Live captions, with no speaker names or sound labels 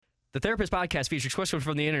The Therapist Podcast features questions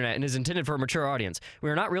from the internet and is intended for a mature audience. We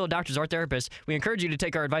are not real doctors or therapists. We encourage you to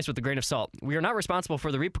take our advice with a grain of salt. We are not responsible for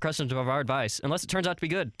the repercussions of our advice, unless it turns out to be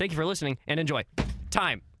good. Thank you for listening, and enjoy.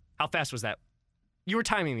 Time. How fast was that? You were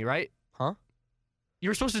timing me, right? Huh? You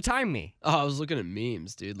were supposed to time me. Oh, I was looking at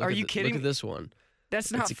memes, dude. Are you kidding? Look at this one. That's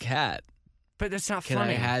not... It's a cat. But that's not Can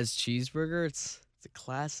funny. I has cheeseburger? It's a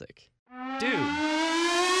classic. Dude.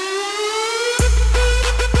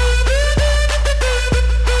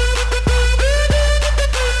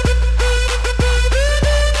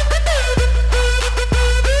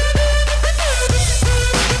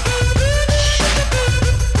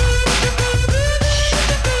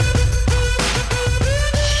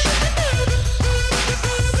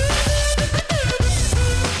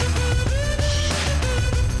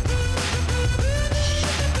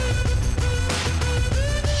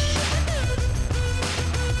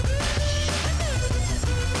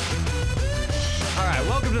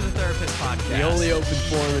 The only open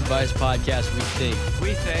forum advice podcast we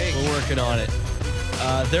think. We're working on it.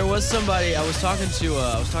 There was somebody I was talking to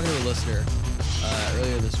a listener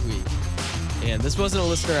earlier this week, and this wasn't a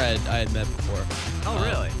listener I had met before. Oh,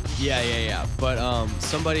 really? Yeah. But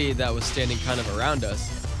somebody that was standing kind of around us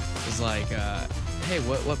was like, "Hey,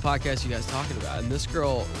 what podcast you guys talking about?" And this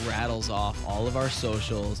girl rattles off all of our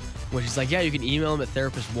socials. When she's like, yeah, you can email them at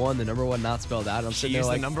therapist1, the number one not spelled out. And I'm sitting there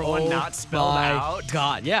like, the number one not spelled out.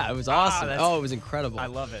 God, yeah, it was awesome. It was incredible. I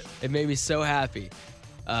love it. It made me so happy.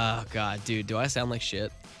 Oh God, dude, do I sound like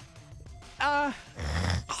shit? I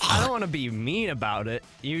don't want to be mean about it.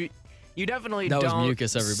 You definitely that don't was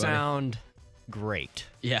mucus, everybody. Sound great.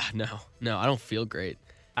 Yeah, no, I don't feel great.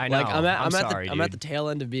 I know. Like I'm sorry, I'm at the tail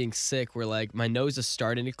end of being sick, where like my nose is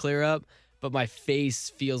starting to clear up. But my face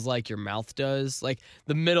feels like your mouth does. Like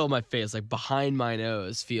the middle of my face, like behind my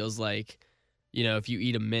nose, feels like, you know, if you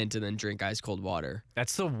eat a mint and then drink ice cold water.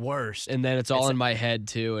 That's the worst. And then it's all in my head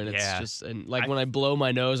too, and it's just when I blow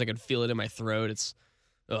my nose, I can feel it in my throat. It's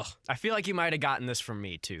ugh. I feel like you might have gotten this from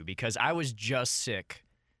me too, because I was just sick.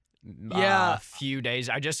 Yeah, a few days.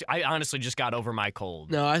 I honestly just got over my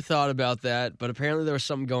cold. No, I thought about that, but apparently there was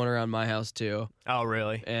something going around my house too. Oh,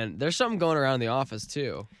 really? And there's something going around the office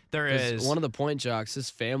too. There is. One of the point jocks,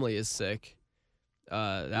 his family is sick.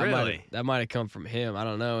 Really? That might have come from him. I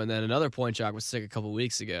don't know. And then another point jock was sick a couple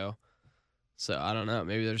weeks ago. So I don't know.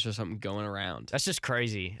 Maybe there's just something going around. That's just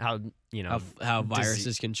crazy how, you know, how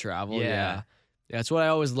viruses can travel. Yeah. That's what I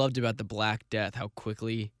always loved about the Black Death, how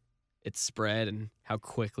quickly it spread and how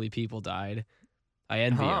quickly people died. I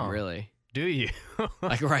envy him, really. Do you?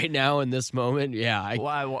 Like right now in this moment, yeah.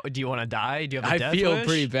 Why? Do you want to die? Do you have a death I feel wish?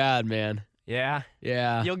 pretty bad, man. Yeah?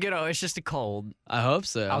 Yeah. You'll get it's just a cold. I hope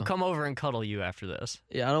so. I'll come over and cuddle you after this.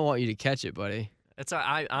 Yeah, I don't want you to catch it, buddy.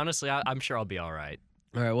 Honestly, I'm sure I'll be all right.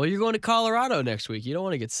 All right, well, you're going to Colorado next week. You don't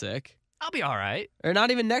want to get sick. I'll be all right. Or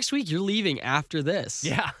not even next week. You're leaving after this.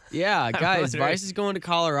 Yeah. Yeah, guys, Vice is going to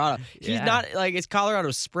Colorado. He's Yeah. not, like, it's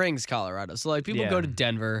Colorado Springs, Colorado. So, like, people Yeah. go to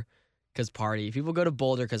Denver because party. People go to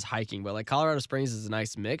Boulder because hiking. But, like, Colorado Springs is a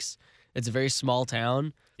nice mix. It's a very small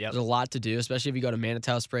town. Yep. There's a lot to do, especially if you go to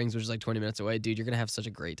Manitou Springs, which is, like, 20 minutes away. Dude, you're going to have such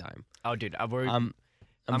a great time. Oh, dude. I'm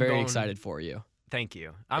very going- excited for you. Thank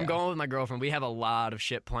you. I'm Yeah. going with my girlfriend. We have a lot of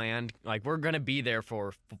shit planned. Like, we're going to be there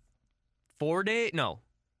for 4 days? No,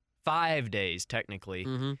 5 days, technically.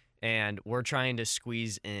 Mm-hmm. And we're trying to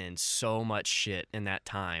squeeze in so much shit in that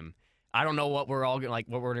time. I don't know what we're all what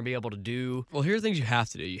we're gonna be able to do. Well, here are things you have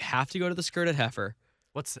to do. You have to go to the Skirted Heifer.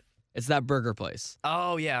 It's that burger place.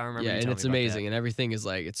 Oh yeah, I remember. Yeah, you and telling it's me about amazing, and everything is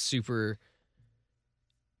like it's super.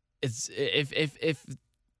 It's if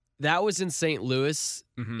that was in St. Louis,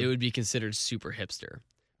 that. Mhm. it would be considered super hipster.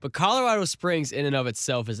 But Colorado Springs, in and of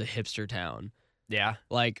itself, is a hipster town. Yeah.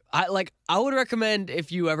 I would recommend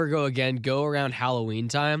if you ever go again, go around Halloween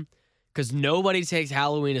time, because nobody takes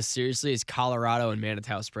Halloween as seriously as Colorado and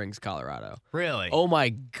Manitou Springs, Colorado. Really? Oh my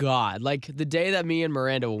God! Like the day that me and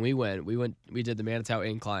Miranda, when we did the Manitou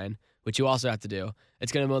Incline, which you also have to do.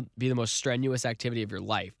 It's gonna be the most strenuous activity of your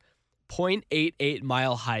life. 0.88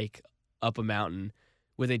 mile hike up a mountain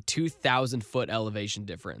with a 2,000 foot elevation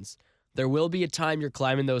difference. There will be a time you're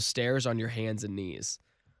climbing those stairs on your hands and knees.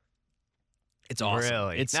 It's awesome.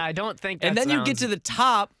 Really? It's, No, I don't think that and then you get sounds- to the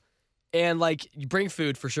top, and like you bring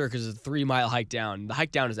food for sure because it's a 3 mile hike down. The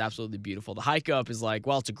hike down is absolutely beautiful. The hike up is like,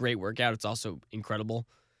 well, it's a great workout. It's also incredible.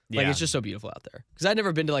 Like it's just so beautiful out there. Because I'd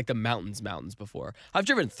never been to like the mountains before. I've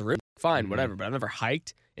driven through, fine, whatever, but I've never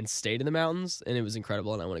hiked and stayed in the mountains, and it was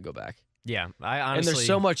incredible, and I want to go back. Yeah, I honestly. And there's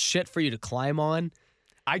so much shit for you to climb on.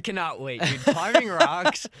 I cannot wait, dude. Climbing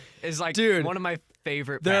rocks is like Dude, one of my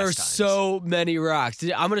favorite There are pastimes. so many rocks.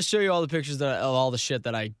 I'm gonna show you all the pictures of all the shit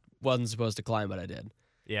that I wasn't supposed to climb, but I did.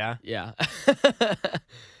 Yeah? Yeah.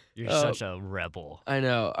 You're Oh. such a rebel. I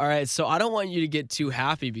know. All right, so I don't want you to get too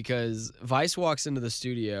happy because Vice walks into the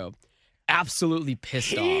studio absolutely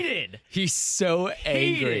pissed off. Heated. He's so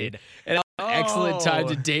angry. Heated. And excellent time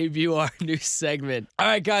to Oh. debut our new segment. All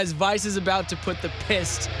right, guys, Vice is about to put the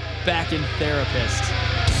pissed back in therapist.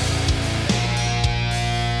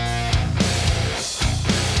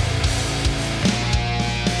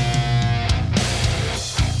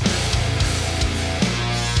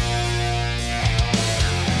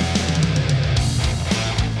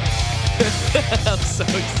 I'm so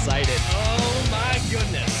excited. Oh my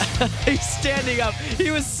goodness. He's standing up.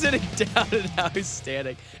 He was sitting down and now he's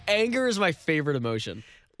standing. Anger is my favorite emotion.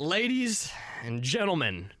 Ladies and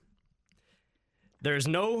gentlemen, there's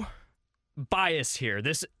no bias here.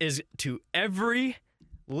 This is to every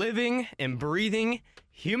living and breathing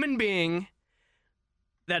human being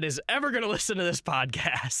that is ever going to listen to this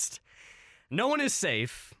podcast. No one is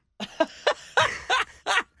safe.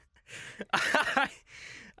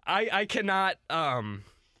 I cannot, have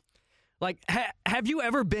you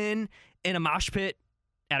ever been in a mosh pit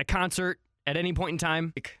at a concert at any point in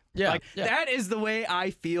time? Yeah, Like, yeah. that is the way I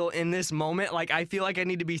feel in this moment. Like, I feel like I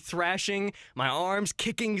need to be thrashing my arms,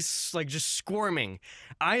 kicking, like, just squirming.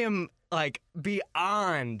 I am, like,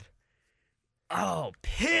 beyond,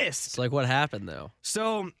 pissed. It's like, what happened, though?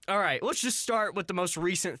 So, all right, let's just start with the most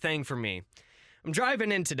recent thing for me. I'm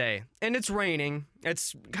driving in today, and it's raining.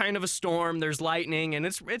 It's kind of a storm. There's lightning, and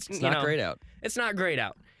it's It's not great out. It's not great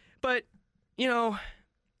out. But,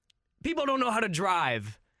 people don't know how to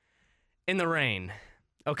drive in the rain,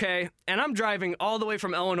 okay? And I'm driving all the way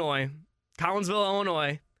from Illinois, Collinsville,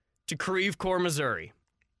 Illinois, to Creve Coeur, Missouri.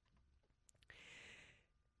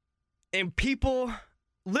 And people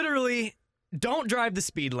literally don't drive the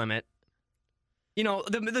speed limit.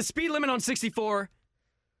 The speed limit on 64,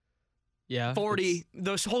 Yeah. 40,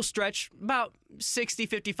 this whole stretch, about 60,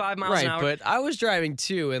 55 miles Right, an hour. but I was driving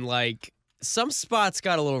too, and like some spots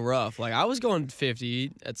got a little rough. Like I was going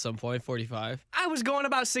 50 at some point, 45. I was going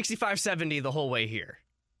about 65, 70 the whole way here.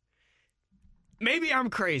 Maybe I'm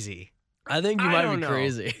crazy, I think you I might don't be know.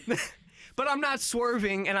 crazy. but I'm not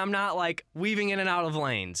swerving and I'm not like weaving in and out of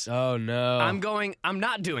lanes. Oh no. I'm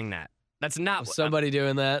not doing that. That's not Was what somebody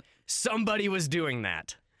doing that? somebody was doing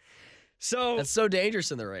that. So, That's so dangerous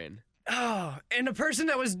in the rain. and the person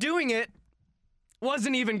that was doing it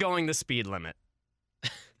wasn't even going the speed limit.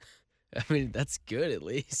 I mean, that's good at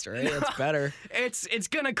least, right? That's better. It's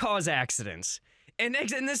gonna cause accidents, and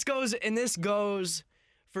this goes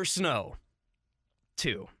for snow,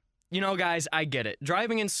 too. Guys, I get it.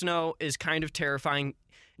 Driving in snow is kind of terrifying.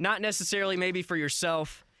 Not necessarily maybe for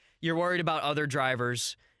yourself. You're worried about other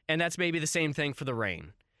drivers, and that's maybe the same thing for the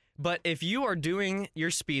rain. But if you are doing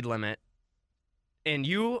your speed limit and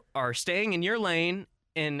you are staying in your lane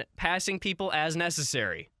and passing people as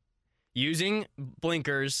necessary, using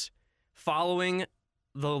blinkers, following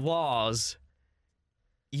the laws,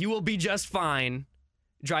 you will be just fine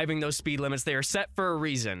driving those speed limits. They are set for a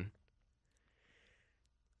reason.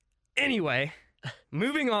 Anyway,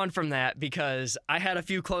 moving on from that, because I had a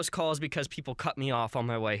few close calls because people cut me off on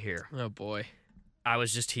my way here. Oh boy. I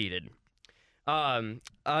was just heated.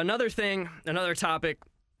 Another topic,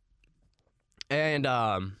 and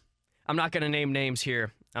I'm not going to name names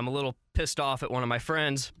here. I'm a little pissed off at one of my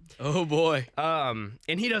friends, Oh boy. and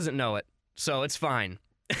he doesn't know it, so it's fine.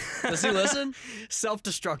 Does he listen?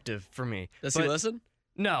 Self-destructive for me. Does But he listen?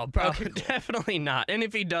 No, probably Okay, cool. definitely not. And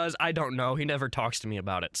if he does, I don't know. He never talks to me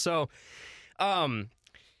about it. So, for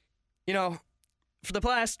the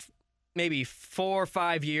past maybe 4 or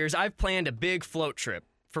 5 years, I've planned a big float trip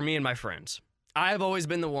for me and my friends. I've always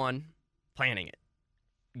been the one planning it,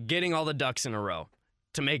 getting all the ducks in a row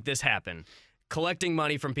to make this happen, collecting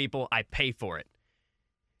money from people. I pay for it.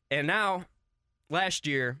 And now, last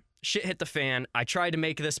year, shit hit the fan. I tried to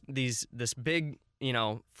make this big,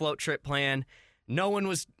 float trip plan. No one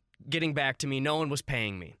was getting back to me. No one was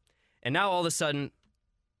paying me. And now all of a sudden,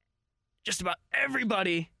 just about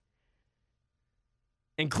everybody,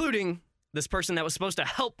 including this person that was supposed to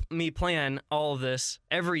help me plan all of this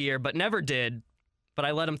every year but never did, but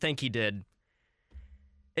I let him think he did,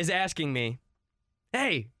 is asking me,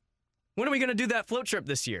 hey, when are we going to do that float trip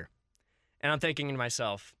this year? And I'm thinking to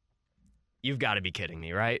myself, you've got to be kidding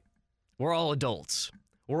me, right? We're all adults.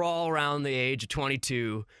 We're all around the age of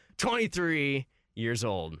 22, 23 years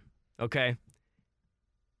old, okay?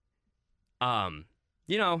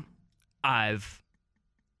 I've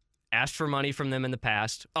asked for money from them in the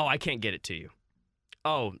past. Oh, I can't get it to you.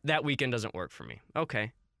 Oh, that weekend doesn't work for me.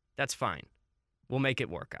 Okay, that's fine. We'll make it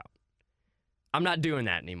work out. I'm not doing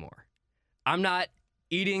that anymore. I'm not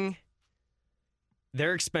eating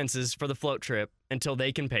their expenses for the float trip until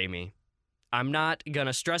they can pay me. I'm not going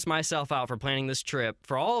to stress myself out for planning this trip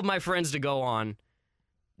for all of my friends to go on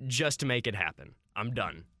just to make it happen. I'm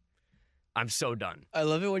done. I'm so done. I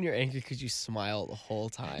love it when you're angry because you smile the whole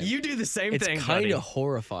time. You do the same thing, It's kind buddy. of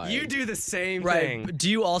horrifying. You do the same right. thing. But do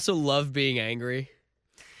you also love being angry?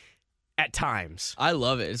 At times. I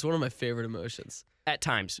love it. It's one of my favorite emotions. At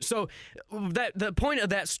times. So the point of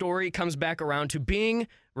that story comes back around to being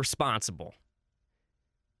responsible.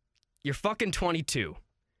 You're fucking 22.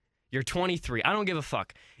 You're 23. I don't give a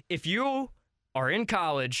fuck. If you are in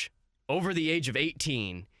college over the age of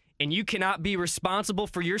 18 and you cannot be responsible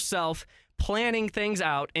for yourself, planning things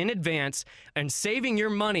out in advance and saving your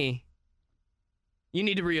money, you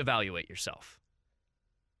need to reevaluate yourself.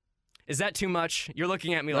 Is that too much? You're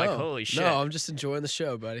looking at me like, holy shit. No, I'm just enjoying the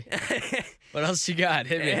show, buddy. What else you got?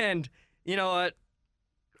 Hit me. And you know what?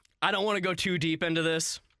 I don't want to go too deep into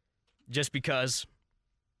this just because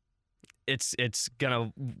it's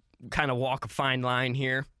going to kind of walk a fine line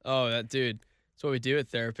here. Oh, that dude. That's what we do at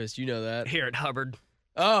Therapist. You know that. Here at Hubbard.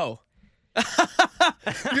 Oh.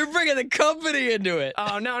 You're bringing the company into it.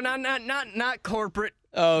 Oh, no, not corporate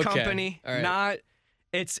Okay. company. All right. Not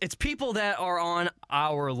it's people that are on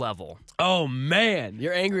our level. Oh, man.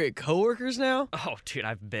 You're angry at coworkers now? Oh, dude,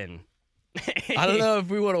 I've been. I don't know if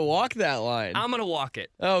we want to walk that line. I'm going to walk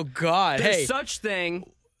it. Oh, God. There's Hey, such thing.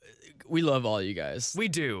 we love all you guys. We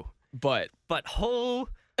do. But But oh,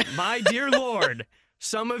 my dear Lord,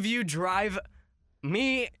 some of you drive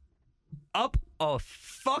me up a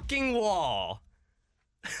fucking wall.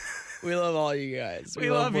 we love all you guys. We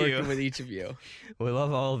love working you. with each of you. We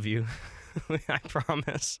love all of you. I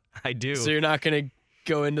promise. I do. So you're not going to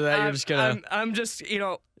go into that? You're just going to... I'm just, I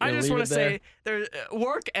gonna just leave want it to say there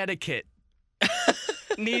work etiquette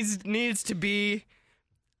needs to be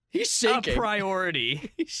He's shaking. a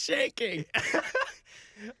priority. He's shaking.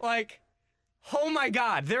 Like, oh my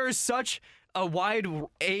God, there is such a wide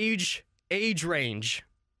age range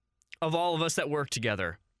of all of us that work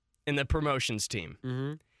together in the promotions team.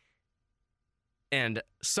 Mm-hmm. And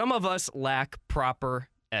some of us lack proper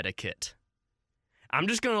etiquette. I'm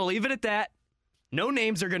just going to leave it at that. No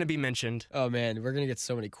names are going to be mentioned. Oh, man. We're going to get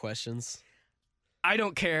so many questions. I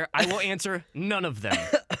don't care. I will answer none of them.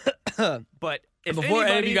 But if Before any of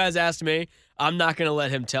anybody, you guys ask me, I'm not going to let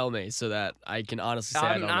him tell me so that I can honestly say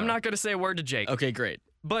I don't I'm know. not going to say a word to Jake. Okay, great.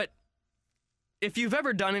 But if you've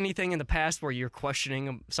ever done anything in the past where you're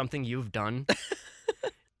questioning something you've done,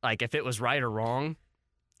 like if it was right or wrong,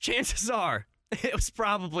 chances are it was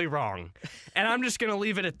probably wrong. And I'm just going to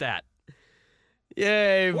leave it at that.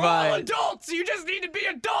 Yay, We're all bye. adults. You just need to be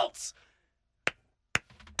adults.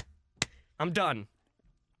 I'm done.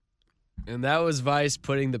 And that was Vice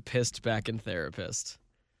putting the pissed back in Therapist.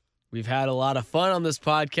 We've had a lot of fun on this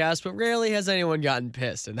podcast, but rarely has anyone gotten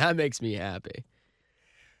pissed, and that makes me happy.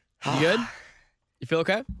 You good? You feel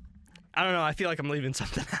okay? I don't know. I feel like I'm leaving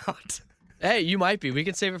something out. Hey, you might be. We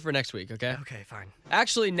can save it for next week, okay? Okay, fine.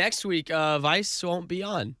 Actually, next week, Vice won't be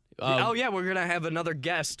on. Oh, yeah, we're going to have another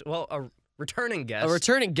guest. Well, a returning guest. A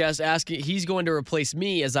returning guest asking, he's going to replace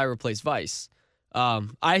me as I replace Vice.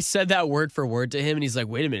 I said that word for word to him, and he's like,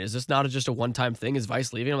 wait a minute, is this not just a one-time thing? Is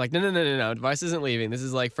Vice leaving? I'm like, no. Vice isn't leaving. This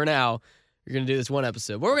is like, for now, you're going to do this one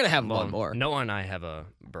episode. But we're going to have one more. Noah and I have a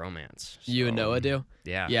bromance. You and so, Noah do?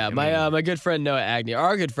 Yeah. Yeah, my good friend Noah Agnew,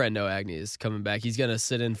 our good friend Noah Agnew is coming back. He's going to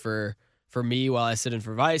sit in for me while I sit in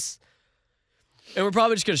for Vice. And we're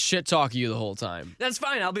probably just going to shit talk you the whole time. That's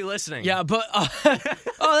fine. I'll be listening. Yeah, but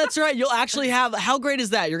oh, that's right. You'll actually have. How great is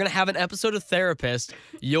that? You're gonna have an episode of Therapist,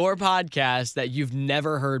 your podcast that you've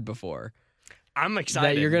never heard before, I'm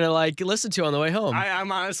excited. that you're gonna like listen to on the way home.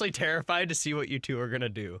 I'm honestly terrified to see what you two are going to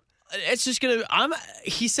do. It's just gonna.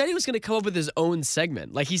 He said he was gonna come up with his own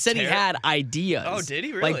segment. Like he said he had ideas. Oh, did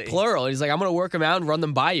he really? Like plural. He's like, I'm gonna work them out and run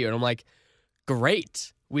them by you. And I'm like,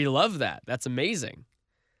 great. We love that. That's amazing.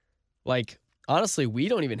 Like. Honestly, we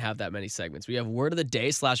don't even have that many segments. We have word of the day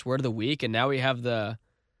 / word of the week, and now we have the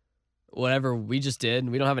whatever we just did.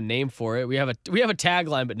 And we don't have a name for it. We have a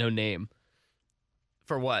tagline, but no name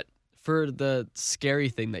For what? for the scary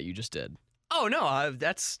thing that you just did. Oh, no.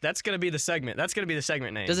 That's going to be the segment. That's going to be the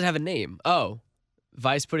segment name. Does it have a name? Oh,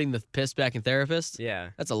 Vice putting the piss back in Therapist?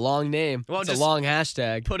 Yeah. That's a long name. Well, That's a just- long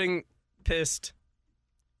hashtag. Putting pissed.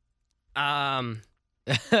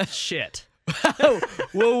 Shit.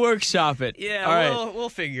 We'll workshop it. Yeah, all right. we'll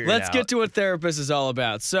figure Let's it out. get to what therapist is all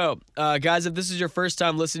about. So, guys, if this is your first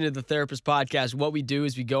time listening to the Therapist Podcast, what we do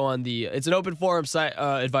is we go on it's an open forum site,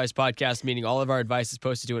 advice podcast, meaning all of our advice is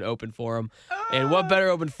posted to an open forum. And what better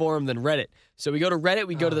open forum than Reddit? So we go to Reddit,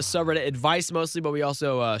 we go to the subreddit advice mostly, but we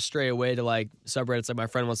also stray away to like subreddits like My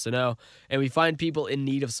Friend Wants to Know. And we find people in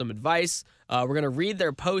need of some advice. We're going to read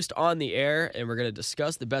their post on the air, and we're going to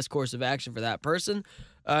discuss the best course of action for that person.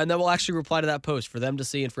 And then we'll actually reply to that post for them to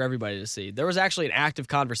see and for everybody to see. There was actually an active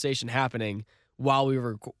conversation happening while we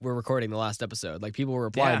were recording the last episode. Like, people were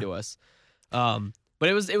replying to us. But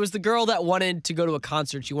it was the girl that wanted to go to a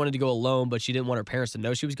concert. She wanted to go alone, but she didn't want her parents to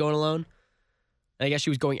know she was going alone. And I guess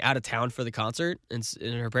she was going out of town for the concert, and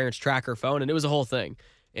her parents track her phone, and it was a whole thing.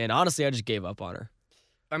 And honestly, I just gave up on her.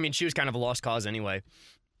 I mean, she was kind of a lost cause anyway.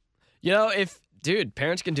 You know,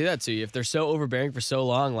 parents can do that to you. If they're so overbearing for so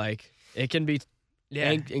long, like, it can be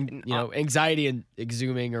anxiety and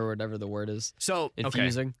exhuming or whatever the word is. So,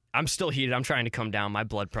 infusing. Okay. I'm still heated. I'm trying to come down. My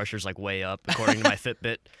blood pressure's like way up according to my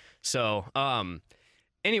Fitbit. So,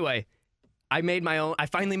 anyway, I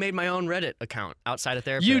finally made my own Reddit account outside of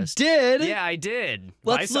therapist. You did? Yeah, I did.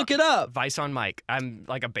 Let's look it up. Vice on Mike. I'm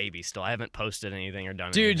like a baby still. I haven't posted anything or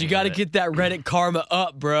done Dude, anything. you got to get that Reddit karma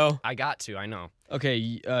up, bro. I got to. I know. Okay,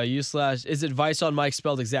 is it Vice on Mike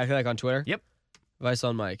spelled exactly like on Twitter? Yep. Vice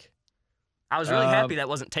on Mike. I was really happy that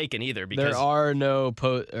wasn't taken either because there are no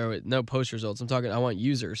post results. I want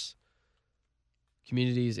users.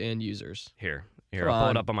 Communities and users. Here, I'll pull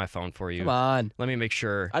it up on my phone for you. Come on. Let me make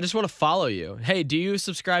sure. I just want to follow you. Hey, do you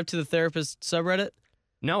subscribe to the Therapist subreddit?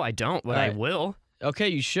 No, I don't, but I will. Okay,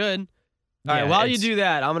 you should. All right, while you do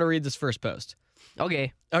that, I'm going to read this first post.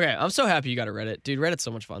 Okay, I'm so happy you got a Reddit. Dude, Reddit's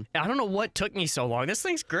so much fun. I don't know what took me so long. This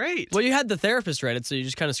thing's great. Well, you had the Therapist Reddit, so you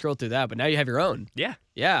just kind of scrolled through that, but now you have your own. Yeah.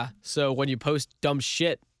 Yeah, so when you post dumb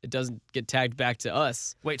shit, it doesn't get tagged back to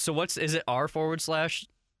us. Wait, so is it r//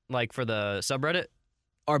 like for the subreddit?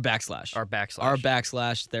 R backslash. R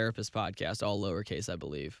backslash Therapist Podcast, all lowercase, I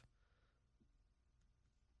believe.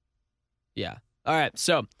 Yeah. All right,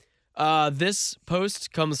 so this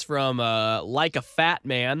post comes from Like a Fat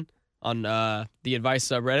Man on the advice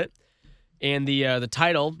subreddit, and the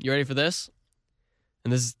title. You ready for this?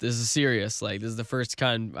 And this is serious. Like, this is the first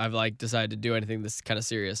time I've like decided to do anything this kind of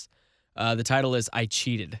serious. The title is "I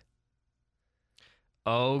Cheated."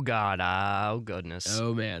 Oh God! Oh goodness!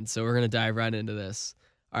 Oh man! So we're gonna dive right into this.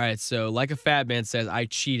 All right. So, Like a Fat Man says, "I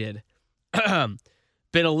cheated. Been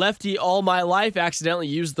a lefty all my life. Accidentally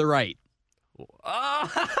used the right."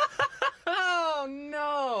 Oh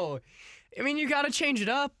no! I mean, you got to change it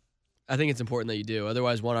up. I think it's important that you do.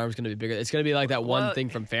 Otherwise, one arm's going to be bigger. It's going to be like that one thing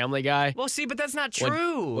from Family Guy. Well, see, but that's not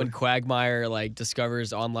true. When Quagmire like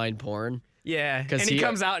discovers online porn. Yeah, and he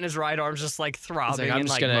comes out and his right arm's just like throbbing. Like, I'm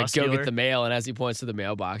just going to go get the mail, and as he points to the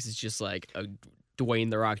mailbox, it's just like a Dwayne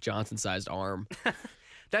The Rock Johnson-sized arm.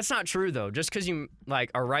 That's not true though. Just because you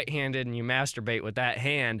like are right-handed and you masturbate with that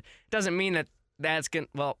hand doesn't mean that's gonna.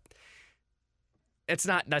 Well, it's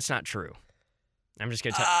not. That's not true. I'm just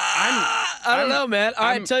gonna tell. I don't know, man. All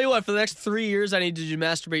right, tell you what. For the next 3 years, I need you to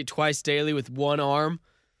masturbate twice daily with one arm,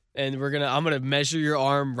 and I'm gonna measure your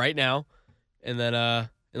arm right now, and then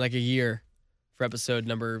in like a year, for episode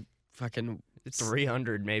number fucking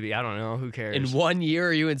 300 maybe. I don't know. Who cares? In 1 year,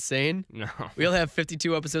 are you insane? No. We only have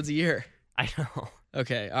 52 episodes a year. I know.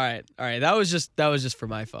 Okay. All right. That was just for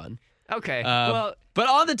my fun. Okay. But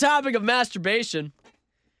on the topic of masturbation.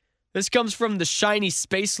 This comes from the Shiny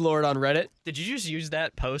Space Lord on Reddit. Did you just use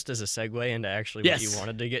that post as a segue into actually what you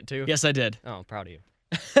wanted to get to? Yes, I did. Oh, proud of you.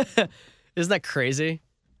 Isn't that crazy?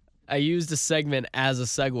 I used a segment as a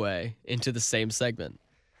segue into the same segment.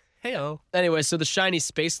 Hey-o. Anyway, so the Shiny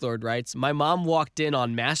Space Lord writes, "My mom walked in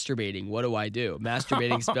on masturbating. What do I do?"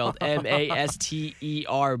 Masturbating spelled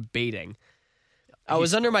M-A-S-T-E-R baiting. I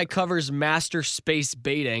was under my covers master space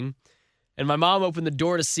baiting, and my mom opened the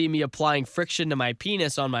door to see me applying friction to my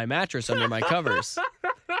penis on my mattress under my covers.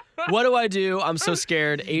 What do I do? I'm so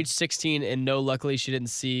scared. Age 16, and no, luckily she didn't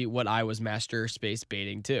see what I was master space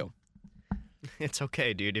baiting too. It's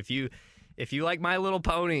okay, dude. If you like My Little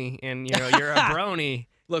Pony and you're a brony,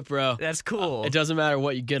 look, bro, that's cool. It doesn't matter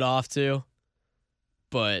what you get off to,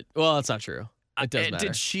 but that's not true. It does matter.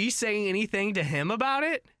 Did she say anything to him about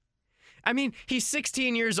it? I mean, he's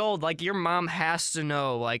 16 years old. Like, your mom has to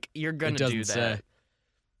know, like, you're going to do that. Say.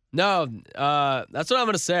 No, that's what I'm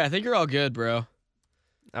going to say. I think you're all good, bro.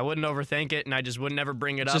 I wouldn't overthink it, and I just would never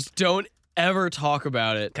bring it up. Just don't ever talk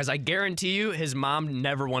about it. Because I guarantee you, his mom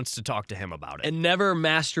never wants to talk to him about it. And never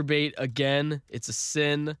masturbate again. It's a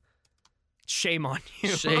sin. Shame on you.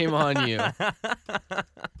 Shame on you.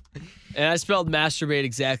 And I spelled masturbate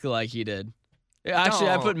exactly like he did. Yeah, actually,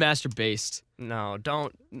 I Don't. put masturbased. No,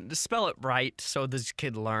 don't spell it right so this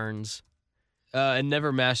kid learns. And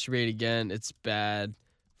never masturbate again. It's bad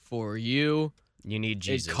for you. You need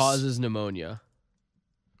Jesus. It causes pneumonia.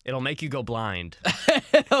 It'll make you go blind.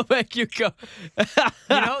 It'll make you go. You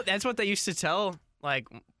know, that's what they used to tell, like,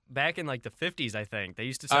 back in, like, the 50s, I think. They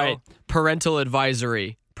used to tell... All right, parental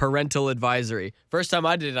advisory. Parental advisory. First time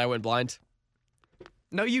I did it, I went blind.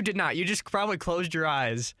 No, you did not. You just probably closed your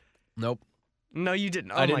eyes. Nope. No, you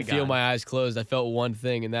didn't. Oh, I didn't my feel God. my eyes closed. I felt one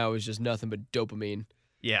thing, and that was just nothing but dopamine.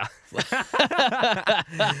 Yeah.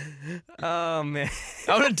 Oh, man.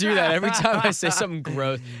 I'm going to do that every time I say something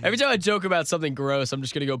gross. Every time I joke about something gross, I'm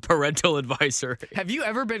just going to go parental advisory. Have you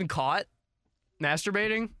ever been caught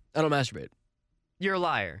masturbating? I don't masturbate. You're a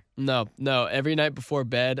liar. No. Every night before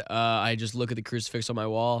bed, I just look at the crucifix on my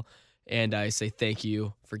wall, and I say thank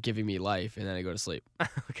you for giving me life, and then I go to sleep.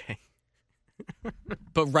 Okay.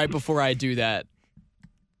 But right before I do that,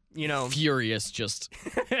 You know, furious just...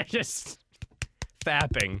 just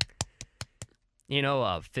fapping. You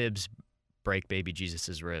know, fibs break baby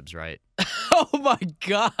Jesus's ribs, right? Oh my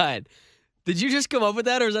God. Did you just come up with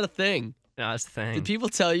that, or is that a thing? No, that's the thing. Did people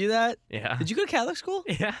tell you that? Yeah. Did you go to Catholic school?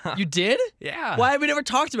 Yeah. You did? Yeah. Why have we never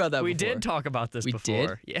talked about that We before? did talk about this We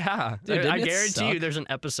before. Yeah. Dude, didn't I it guarantee you suck? there's an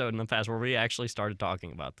episode in the past where we actually started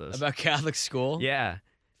talking about this. About Catholic school? Yeah.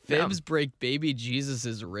 Fibs break baby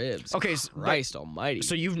Jesus's ribs. Okay, Christ almighty.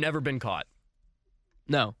 So you've never been caught?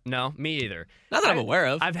 No. No, me either. Not that I'm aware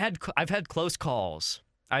of. I've had close calls.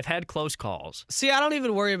 I've had close calls. See, I don't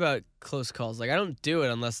even worry about close calls. Like, I don't do it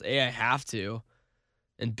unless A, I have to,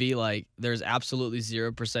 and B, like, there's absolutely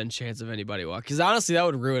 0% chance of anybody walking. Because honestly, that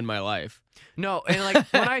would ruin my life. No, and like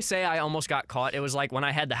when I say I almost got caught, it was like when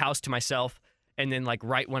I had the house to myself, and then like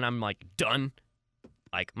right when I'm like done,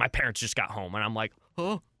 like my parents just got home, and I'm like,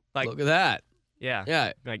 oh, like Look at that. yeah,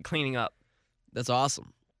 Yeah, like cleaning up. that's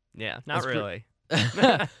awesome. Yeah, not That's really.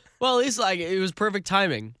 Well, at least, like, it was perfect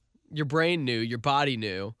timing. Your brain knew, your body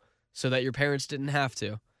knew, so that your parents didn't have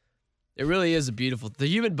to. It really is the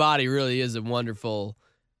human body really is a wonderful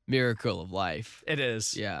miracle of life. It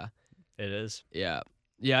is. Yeah. It is. Yeah.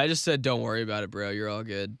 Yeah, I just said don't worry about it, bro. You're all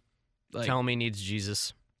good. Like, Tell me needs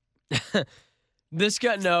Jesus. this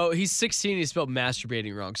guy, no, he's 16. He spelled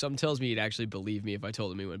masturbating wrong. Something tells me he'd actually believe me if I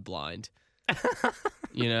told him he went blind.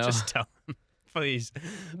 You know? Just tell him, please,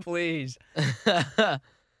 please.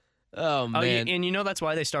 Oh, man. And you know that's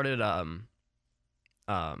why they started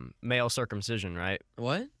male circumcision, right?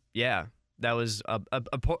 What? Yeah, that was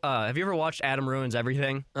have you ever watched Adam Ruins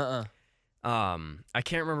Everything? Uh-uh. I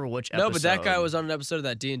can't remember which episode. No, but that guy was on an episode of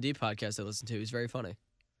that D&D podcast I listened to. He's very funny.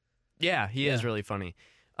 Yeah, he is Yeah. really funny.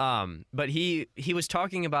 But he was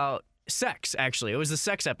talking about sex. Actually, it was the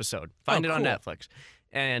sex episode. Find it on cool. Netflix.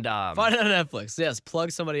 And Find it on Netflix. Yes,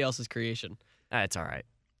 plug somebody else's creation. it's all right.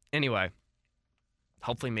 Anyway,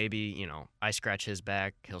 hopefully, maybe I scratch his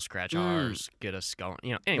back, he'll scratch ours, get us going.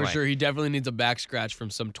 Anyway. For sure, he definitely needs a back scratch from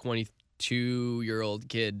some 22-year-old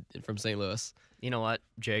kid from St. Louis. You know what,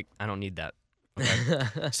 Jake? I don't need that.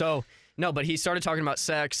 Okay. So, no, but he started talking about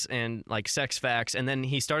sex and like sex facts, and then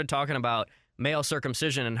he started talking about male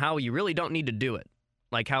circumcision and how you really don't need to do it.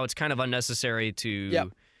 Like how it's kind of unnecessary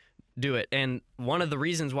to do it. And one of the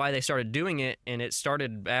reasons why they started doing it, and it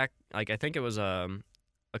started back, like I think it was a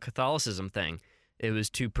Catholicism thing. It was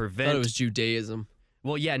to I prevent. thought it was Judaism.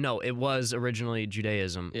 Well, yeah, no, it was originally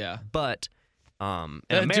Judaism. Yeah. But To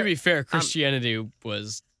be fair, Christianity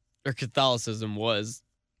was, or Catholicism was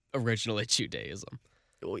originally Judaism.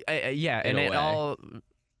 yeah, in and a it way. all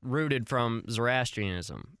rooted from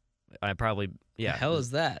Zoroastrianism. I probably The hell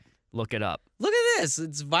is that? look it up. Look at this.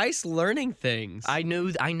 It's Vice learning things. I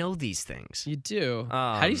know these things. You do.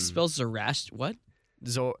 How do you spell Zoroastrian? What?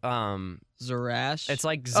 Zoroastrian? It's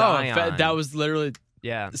like Oh, Zion. that was literally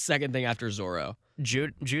yeah. the second thing after Zorro.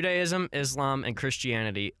 Judaism, Islam, and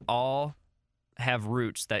Christianity all have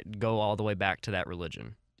roots that go all the way back to that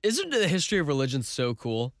religion. Isn't the history of religion so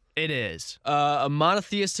cool? It is. A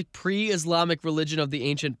monotheistic pre-Islamic religion of the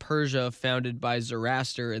ancient Persia founded by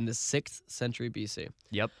Zoroaster in the 6th century BC.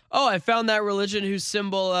 Yep. Oh, I found that religion whose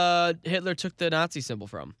symbol Hitler took the Nazi symbol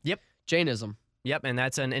from. Yep. Jainism. Yep, and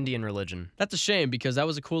that's an Indian religion. That's a shame because that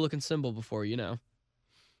was a cool looking symbol before, Yeah.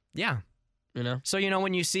 You know? So,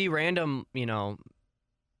 when you see random,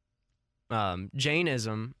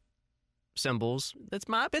 Jainism symbols,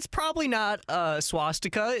 it's probably not a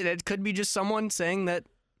swastika. It could be just someone saying that.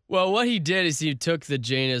 Well, what he did is he took the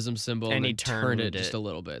Jainism symbol And and he then turned it turned just it. a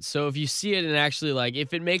little bit. So if you see it and actually, like,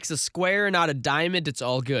 if it makes a square, not a diamond, it's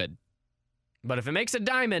all good. But if it makes a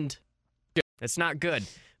diamond, it's not good.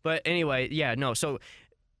 But anyway, yeah, no. So,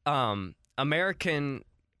 American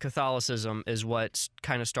Catholicism is what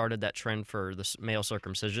kind of started that trend for the male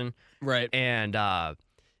circumcision, Right. and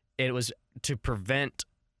it was to prevent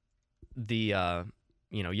the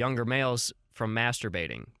younger males from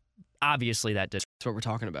masturbating. Obviously, that did. That's what we're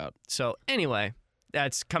talking about. So anyway,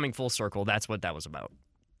 that's coming full circle. That's what that was about.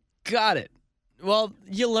 Got it. Well,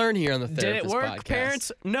 you learn here on the Did Therapist it work, Podcast.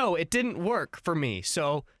 parents? No, it didn't work for me.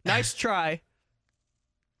 So nice try.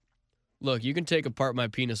 Look, you can take apart my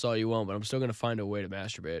penis all you want, but I'm still going to find a way to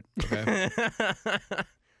masturbate. Okay?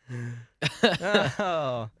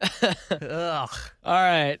 Oh. Ugh. All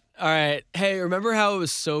right. Hey, remember how it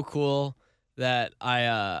was so cool that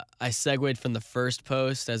I segued from the first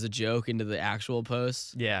post as a joke into the actual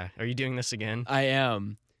post? Yeah. Are you doing this again? I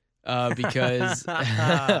am, because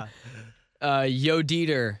Yo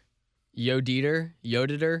Dieter,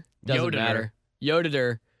 doesn't matter.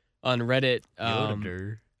 Yodeter on Reddit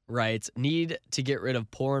writes, need to get rid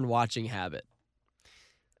of porn watching habit.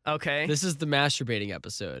 Okay. This is the masturbating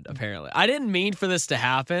episode, apparently. I didn't mean for this to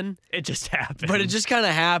happen, It just happened. but it just kind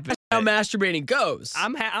of happened. That's how masturbating goes.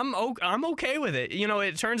 I'm okay with it.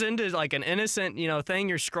 It turns into like an innocent, thing.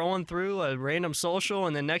 You're scrolling through a random social,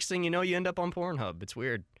 and the next thing you know, you end up on Pornhub. It's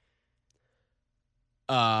weird.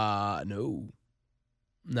 No.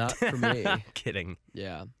 Not for me. Kidding.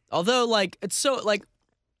 Yeah. Although, like, it's so, like,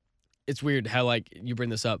 it's weird how, like, you bring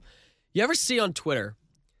this up. You ever see on Twitter,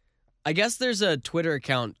 I guess there's a Twitter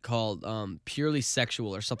account called Purely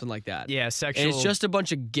Sexual or something like that. Yeah, sexual. And it's just a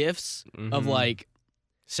bunch of GIFs of, Mhm. like,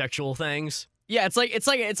 sexual things. yeah, it's like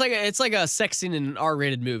a sex scene in an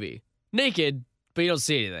R-rated movie. Naked, but you don't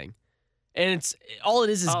see anything. And it's all it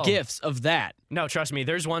is Oh. GIFs of that. No, trust me.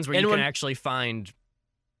 There's ones where And you when- can actually find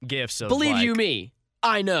gifs of. Believe like, you me,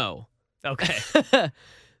 I know. Okay.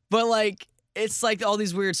 But like it's like all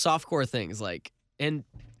these weird softcore things, like, and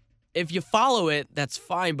if you follow it, that's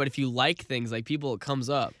fine. But if you like things, like people, it comes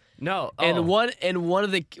up. No. And one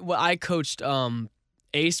of the I coached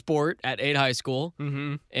a sport at 8 high school,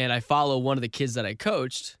 Mm-hmm. and I follow one of the kids that I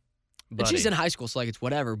coached. And she's in high school, so like it's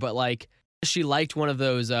whatever. But like she liked one of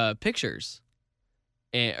those pictures,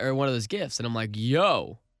 or one of those gifs, and I'm like,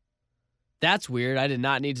 yo, that's weird. I did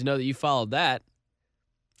not need to know that you followed that.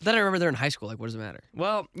 Then I remember they're in high school. Like, what does it matter?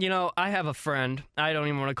 Well, I have a friend. I don't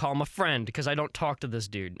even want to call him a friend because I don't talk to this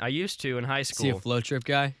dude. I used to in high Is he a school. flow trip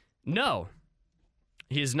guy? No,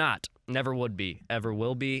 he is not. Never would be. Ever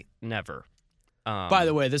will be. Never. By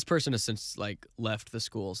the way, this person has since like left the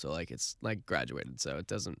school, so like it's like graduated, so it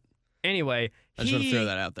doesn't. Anyway, I just want to throw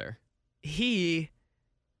that out there.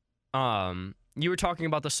 you were talking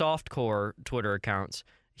about the softcore Twitter accounts.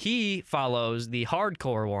 He follows the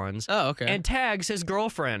hardcore ones Oh, okay. and tags his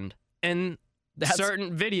girlfriend in That's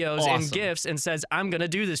certain videos awesome. and GIFs and says, I'm going to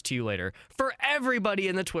do this to you later for everybody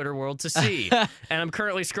in the Twitter world to see. And I'm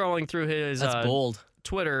currently scrolling through his That's bold.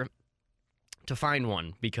 Twitter to find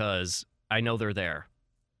one because I know they're there.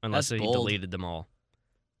 Unless That's he bold. deleted them all.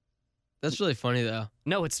 That's really funny though.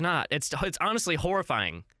 No, it's not. It's honestly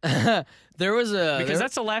horrifying. There was a Because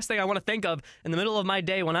that's the last thing I want to think of in the middle of my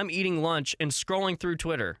day when I'm eating lunch and scrolling through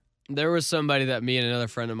Twitter. there was somebody that me and another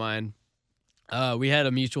friend of mine, we had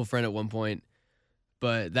a mutual friend at one point,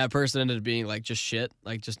 but that person ended up being like just shit,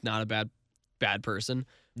 like just not a bad person.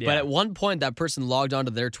 Yeah. But at one point, that person logged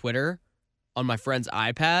onto their Twitter on my friend's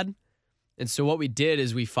iPad. And so what we did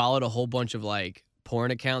is we followed a whole bunch of like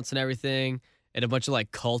porn accounts and everything, and a bunch of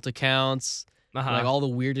like cult accounts, Uh-huh. like all the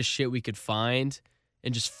weirdest shit we could find,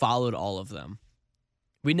 and just followed all of them.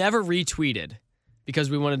 We never retweeted because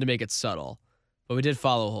we wanted to make it subtle, but we did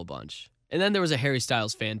follow a whole bunch. And then there was a Harry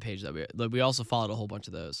Styles fan page that we also followed a whole bunch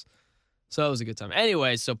of those. So it was a good time.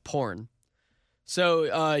 Anyway, so porn. So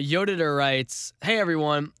Yodeter writes, hey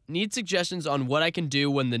everyone, need suggestions on what I can do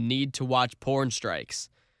when the need to watch porn strikes.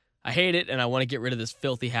 I hate it and I want to get rid of this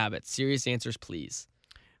filthy habit. Serious answers, please.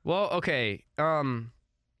 Well, okay.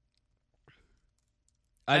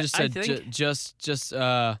 I just I said think- just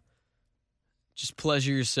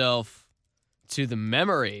pleasure yourself to the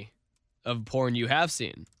memory of porn you have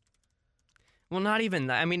seen. Well, not even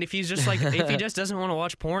that. I mean, if he's just like, if he just doesn't want to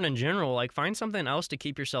watch porn in general, like find something else to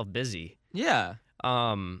keep yourself busy. Yeah.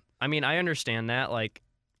 I mean, I understand that. Like,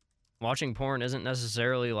 watching porn isn't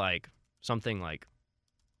necessarily like something like,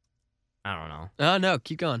 I don't know. Oh no,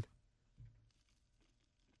 keep going.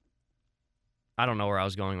 I don't know where I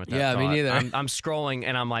was going with that. Yeah, me thought. neither. I'm scrolling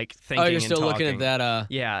and I'm like thinking. Oh, you're and still looking talking. at that.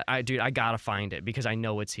 Yeah, I gotta find it because I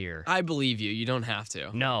know it's here. I believe you. You don't have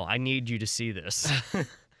to. No, I need you to see this.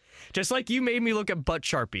 Just like you made me look at butt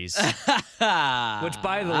sharpies. Which,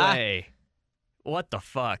 by the way, what the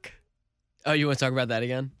fuck? Oh, you want to talk about that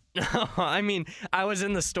again? I mean, I was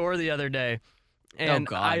in the store the other day, And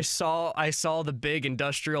God. I saw the big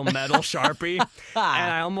industrial metal Sharpie, and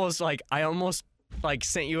I almost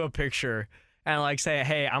sent you a picture and like say,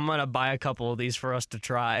 hey, I'm gonna buy a couple of these for us to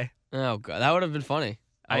try. Oh God, that would have been funny.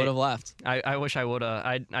 I would have laughed. I wish I would have.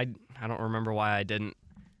 I don't remember why I didn't.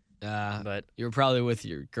 But you were probably with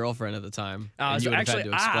your girlfriend at the time. I and was you would have actually had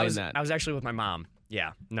to explain I that. was actually with my mom.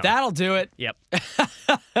 Yeah. No. That'll do it. Yep.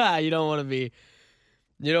 You don't want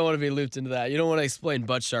to be looped into that. You don't want to explain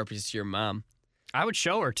butt Sharpies to your mom. I would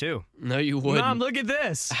show her too. No, you wouldn't. Mom, look at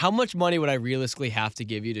this. How much money would I realistically have to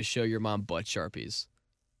give you to show your mom butt Sharpies?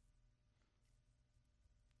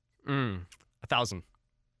 1,000.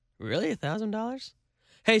 Really? $1,000?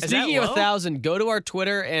 Hey, Is that speaking of low? 1,000, go to our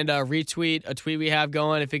Twitter and retweet a tweet we have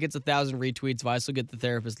going. If it gets 1,000 retweets, Vice will get the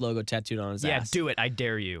therapist logo tattooed on his Yeah, ass. do it. I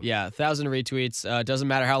dare you. Yeah, 1,000 retweets. Doesn't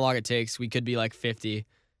matter how long it takes. We could be like 50.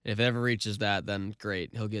 If it ever reaches that, then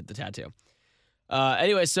great. He'll get the tattoo.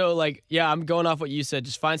 Anyway, so like, yeah, I'm going off what you said.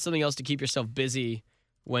 Just find something else to keep yourself busy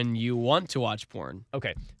when you want to watch porn.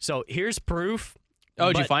 Okay, so here's proof.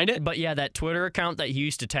 Oh, did you find it? But yeah, that Twitter account that he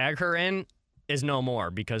used to tag her in is no more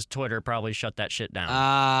because Twitter probably shut that shit down.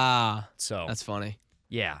 Ah, So that's funny.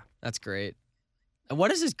 yeah, That's great. And what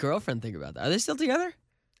does his girlfriend think about that? Are they still together?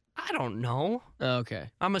 I don't know. Oh, okay.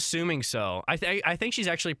 I'm assuming so. I think she's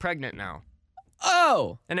actually pregnant now,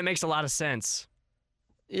 Oh, and it makes a lot of sense.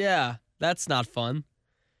 yeah. That's not fun.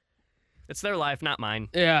 It's their life, not mine.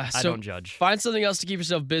 Yeah, I so don't judge. find something else to keep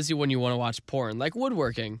yourself busy when you want to watch porn, like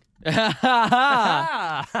woodworking. I'm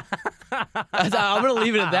gonna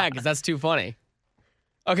leave it at that because that's too funny.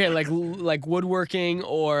 Okay, like woodworking,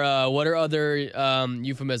 or what are other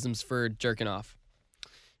euphemisms for jerking off?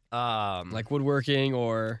 Like woodworking,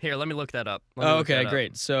 or Here, let me look that up. Let me oh, look okay, that up.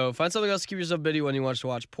 great. So find something else to keep yourself busy when you want to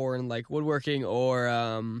watch porn, like woodworking, or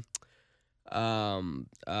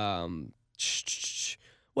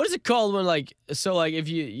what is it called when like if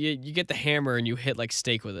you get the hammer and you hit like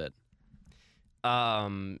steak with it?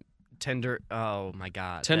 Tender. Oh my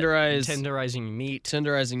God. Tenderizing meat.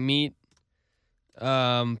 Tenderizing meat.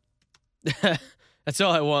 That's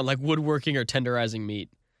all I want, like woodworking or tenderizing meat.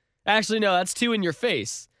 Actually, no, that's two in your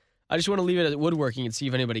face. I just want to leave it at woodworking and see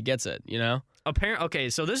if anybody gets it, you know? Okay,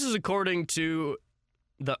 so this is according to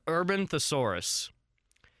the Urban Thesaurus.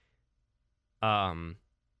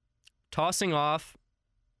 Tossing off,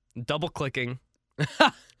 double clicking.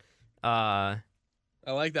 I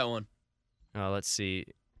like that one. Let's see.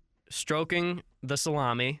 Stroking the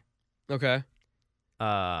salami. Okay.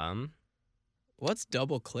 What's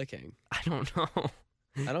double clicking? I don't know.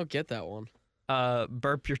 I don't get that one.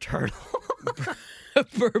 Burp your turtle.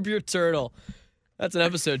 Burp your turtle. That's an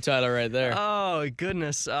episode title right there. Oh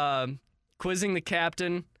goodness. Quizzing the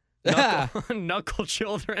captain. Knuckle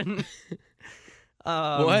children.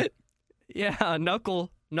 What? Yeah, knuckle,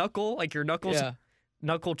 like your knuckles. Yeah.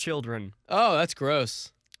 Knuckle children. Oh, that's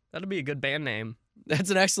gross. That'd be a good band name. That's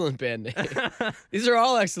an excellent band name. These are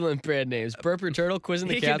all excellent band names. Burp your turtle, quizzing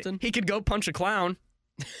the captain. He could go punch a clown.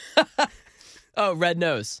 Oh, red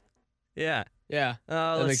nose. Yeah. Yeah.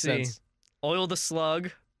 That Let's makes see. sense. Oil the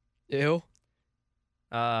slug. Ew.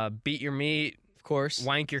 Beat your meat. Of course.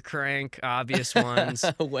 Wank your crank. Obvious ones.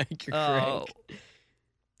 Wank your crank.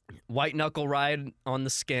 White knuckle ride on the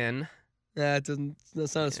skin. That's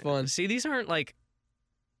not as fun. See, these aren't like.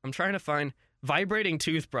 I'm trying to find vibrating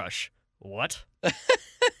toothbrush. What?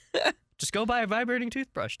 Just go buy a vibrating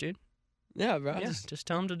toothbrush, dude. Yeah, bro. Yeah, just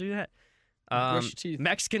tell him to do that. Brush your teeth.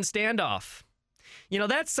 Mexican standoff. You know,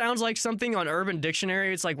 that sounds like something on Urban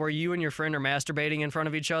Dictionary. It's like where you and your friend are masturbating in front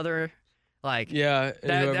of each other. Like, yeah, and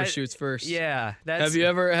that- whoever that- shoots first. yeah. That's, Have you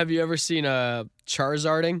ever seen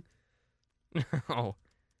Charizarding? Oh,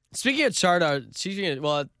 Speaking of Charizard,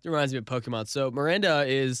 well, it reminds me of Pokemon. So Miranda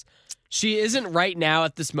she isn't right now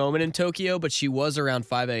at this moment in Tokyo, but she was around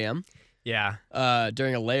 5 a.m. yeah.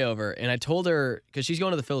 During a layover, and I told her because she's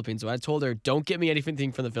going to the Philippines, so I told her, don't get me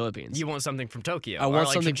anything from the Philippines. You want something from Tokyo? I want or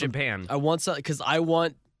like something from from- Japan. I want something because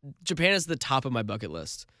Japan is the top of my bucket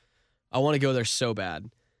list. I want to go there so bad.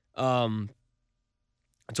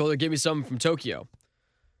 I told her, get me something from Tokyo.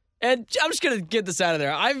 And I'm just gonna get this out of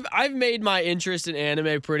there. I've made my interest in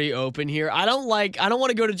anime pretty open here. I don't want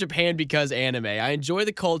to go to Japan because anime. I enjoy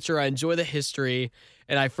the culture, I enjoy the history,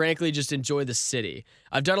 and I frankly just enjoy the city.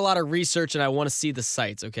 I've done a lot of research and I want to see the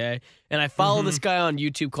sights, okay? And I follow this guy on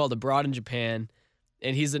YouTube called Abroad in Japan,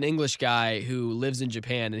 and he's an English guy who lives in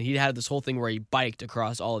Japan, and he had this whole thing where he biked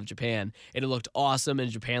across all of Japan, and it looked awesome,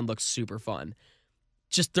 and Japan looked super fun.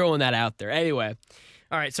 Just throwing that out there. Anyway.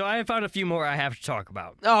 All right, so I found a few more I have to talk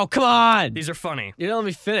about. Oh, come on. These are funny. You don't let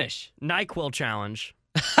me finish. NyQuil challenge.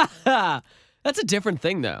 That's a different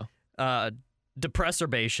thing, though.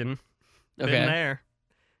 Depressorbation. Been Okay. there.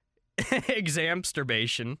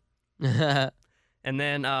 Examsturbation. And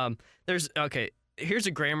then here's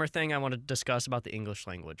a grammar thing I want to discuss about the English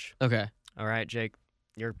language. Okay. All right, Jake,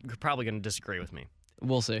 you're probably going to disagree with me.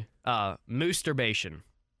 We'll see. Moosturbation.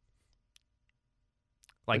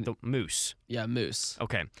 Like the moose. Yeah, moose.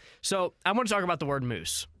 Okay. So I want to talk about the word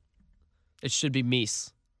moose. It should be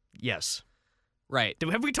meese. Yes. Right.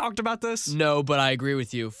 Have we talked about this? No, but I agree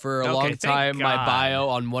with you. For a Okay, long thank time, my God. bio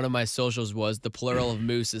on one of my socials was the plural of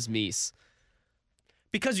moose is meese.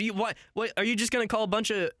 Because what are you just going to call a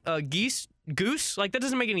bunch of goose? Like, that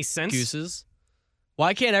doesn't make any sense. Gooses?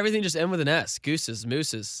 Why can't everything just end with an S? Gooses,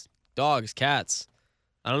 mooses, dogs, cats.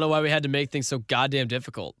 I don't know why we had to make things so goddamn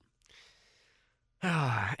difficult.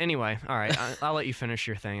 Anyway, all right. I'll let you finish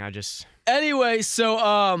your thing. Anyway, so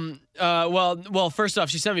well, first off,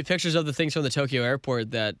 she sent me pictures of the things from the Tokyo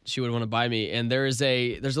airport that she would want to buy me, and there's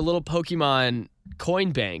a little Pokemon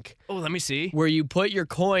coin bank Oh, let me see. where you put your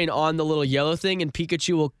coin on the little yellow thing, and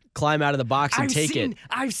Pikachu will climb out of the box and take it.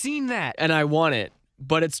 I've seen that. And I want it,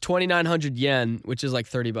 but it's 2,900 yen, which is like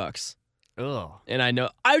 $30. Ugh. And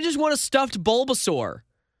I just want a stuffed Bulbasaur.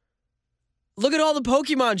 Look at all the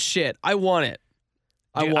Pokemon shit. I want it.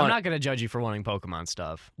 Dude, I'm not going to judge you for wanting Pokemon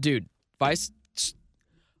stuff. Dude, Vice.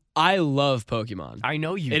 I love Pokemon. I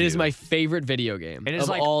know you It do. is my favorite video game It is of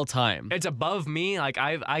like- all time. It's above me. Like,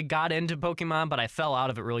 I got into Pokemon, but I fell out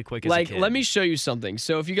of it really quick as a Like, kid. let me show you something.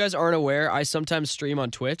 So if you guys aren't aware, I sometimes stream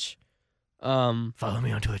on Twitch. Follow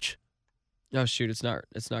me on Twitch. Oh shoot, it's not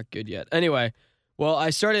good yet. Anyway, well, I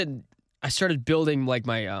started building like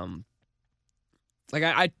my like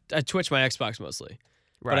I Twitch my Xbox mostly.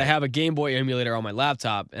 Right. But I have a Game Boy emulator on my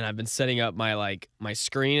laptop, and I've been setting up my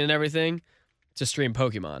screen and everything to stream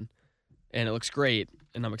Pokemon, and it looks great,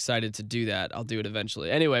 and I'm excited to do that. I'll do it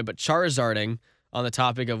eventually. Anyway, but Charizarding, on the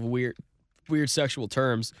topic of weird sexual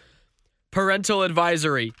terms, parental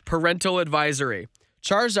advisory.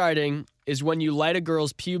 Charizarding is when you light a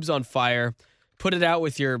girl's pubes on fire, put it out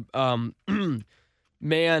with your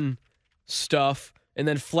man stuff, and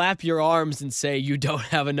then flap your arms and say, "You don't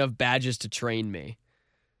have enough badges to train me."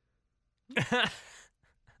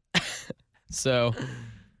 So,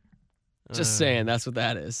 just saying, that's what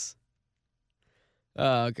that is.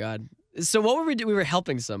 Oh God. So what were we doing? We were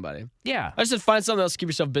helping somebody. Yeah. I just said find something else to keep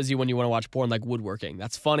yourself busy when you want to watch porn, like woodworking.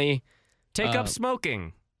 That's funny. Take up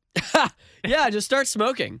smoking. Yeah, just start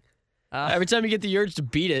smoking. Uh, Every time you get the urge to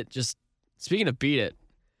beat it, speaking of beat it,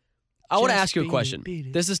 I want to Just ask you a beat it, question. beat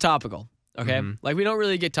it. This is topical, okay? Mhm. Like, we don't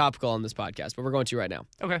really get topical on this podcast, but we're going to right now.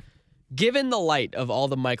 Okay. Given the light of all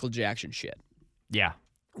the Michael Jackson shit, Yeah.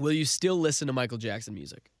 will you still listen to Michael Jackson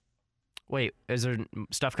music? Wait, is there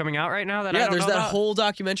stuff coming out right now that I Yeah, don't there's know that about? whole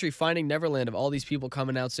documentary, Finding Neverland, of all these people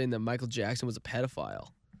coming out saying that Michael Jackson was a pedophile.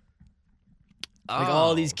 Like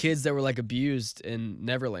all these Oh. kids that were like abused in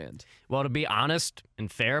Neverland. Well, to be honest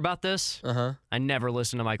and fair about this, Uh-huh. I never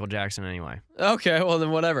listened to Michael Jackson anyway. Okay, well then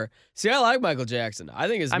whatever. See, I like Michael Jackson. I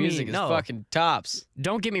think his I mean, music is no. fucking tops.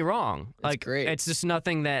 Don't get me wrong. It's Like, great. it's just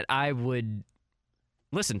nothing that I would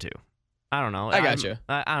listen to. I don't know. I gotcha.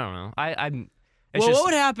 I don't know. I'm. It's Well, just,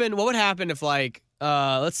 what would happen? What would happen if, like,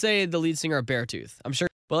 let's say the lead singer of Beartooth. I'm sure.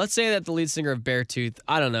 But let's say that the lead singer of Beartooth,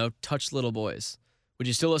 I don't know, touched little boys. Would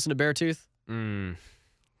you still listen to Beartooth?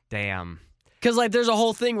 Damn. Because like, there's a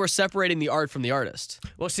whole thing we're separating the art from the artist.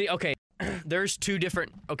 Well, see, okay, there's two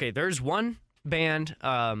different. Okay, there's one band.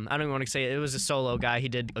 I don't even want to say it. It was a solo guy. He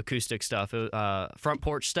did acoustic stuff. Front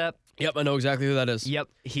Porch Step. Yep, I know exactly who that is. Yep.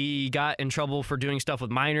 He got in trouble for doing stuff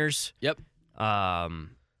with minors. Yep.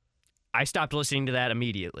 I stopped listening to that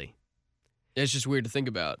immediately. It's just weird to think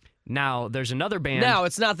about. Now there's another band. Now,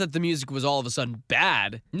 it's not that the music was all of a sudden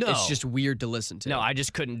bad. No. It's just weird to listen to. No, I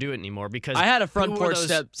just couldn't do it anymore because I had a Front who were Porch those-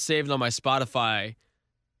 Step saved on my Spotify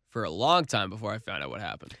for a long time before I found out what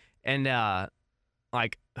happened. And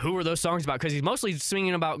like, who were those songs about? Because he's mostly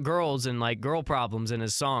singing about girls and like girl problems in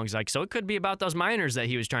his songs. Like, so it could be about those minors that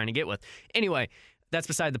he was trying to get with. Anyway, that's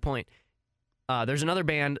beside the point. There's another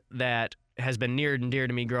band that has been near and dear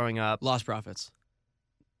to me growing up. Lost Prophets.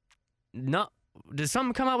 No, did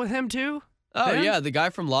something come out with him too? Oh Them? yeah, the guy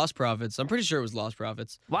from Lost Prophets. I'm pretty sure it was Lost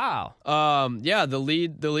Prophets. Wow. Yeah, the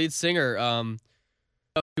lead singer,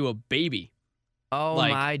 to a baby, Oh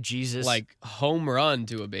Like- my Jesus. like home run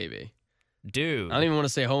to a baby. dude. I don't even want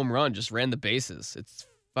to say home run, just ran the bases. It's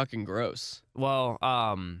fucking gross. Well,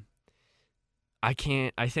 I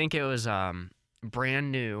can't. I think it was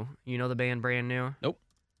Brand New. You know the band Brand New? I'm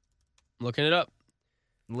looking it up.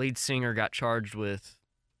 Lead singer got charged with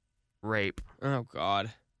rape. Oh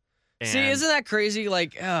God. See, And- isn't that crazy?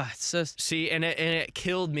 Like, it's just. See, and it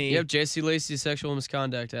killed me. Yep, J.C. Lacey sexual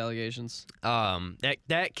misconduct allegations.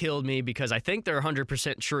 That killed me because I think they're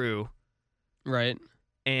 100% true. Right.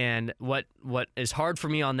 And what is hard for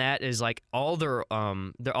me on that is like all they're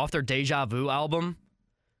off their Deja Vu album.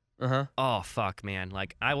 Uh-huh. Oh fuck, man!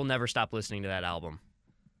 Like I will never stop listening to that album.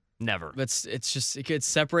 Never. It's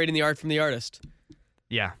separating the art from the artist.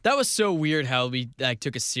 Yeah. That was so weird how we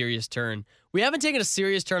took a serious turn. We haven't taken a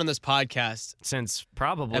serious turn on this podcast Since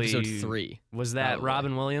probably episode 3. Was that probably.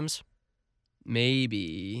 Robin Williams?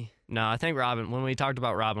 Maybe. No, I think when we talked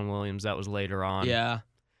about Robin Williams, that was later on. Yeah.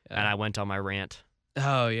 And I went on my rant.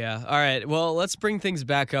 Oh, yeah. All right. Well, let's bring things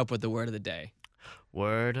back up with the word of the day.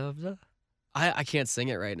 Word of the. I can't sing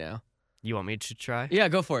it right now. You want me to try? Yeah,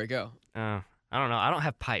 go for it. Go. I don't know. I don't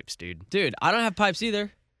have pipes, dude. Dude, I don't have pipes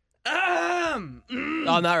either.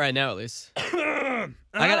 Oh, not right now, at least. I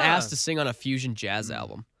got asked to sing on a fusion jazz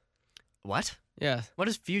album. What? Yeah. What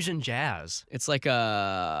is fusion jazz? It's like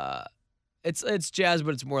it's jazz,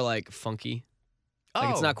 but it's more like funky.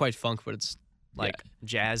 Like it's not quite funk, but it's like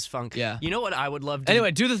jazz funk. Yeah. You know what I would love to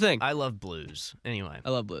Anyway, do the thing. I love blues. Anyway. I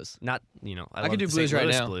love blues. Not, I could love do St. blues right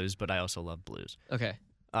Louis now. blues, but I also love blues. Okay.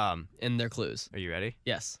 Are And their clues. you ready?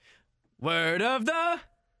 Yes. Word of the.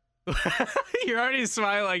 You're already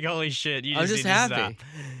smiling like holy shit. You I'm just just need to happy. stop.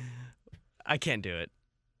 I can't do it.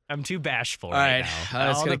 I'm too bashful All right right. now.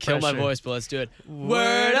 It's All gonna the kill my pressure. voice, but let's do it.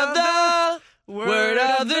 Word of Word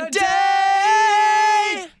of the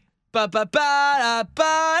day. Ba ba ba da ba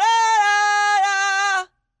da da.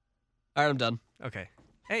 All right, I'm done. Okay.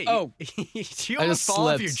 Hey. Oh. you I almost just fall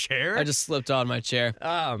off slipped. your chair. I just slipped on my chair.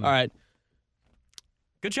 All All right.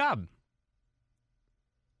 Good job.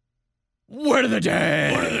 Word of the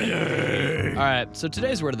day. All right. So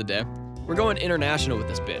today's word of the day, we're going international with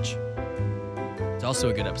this bitch. It's also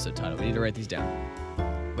a good episode title. We need to write these down.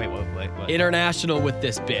 Wait. What? International with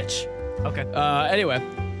this bitch. Okay. Anyway,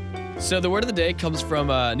 so the word of the day comes from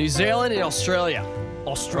New Zealand and Australia.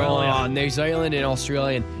 Australia. Oh, New Zealand and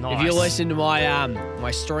Australian. If you Nice. listen to my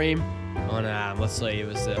my stream on let's see, it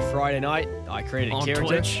was Friday night. I created a On character.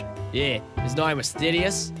 Twitch. Yeah, his name was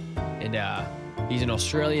Thaddeus, and he's an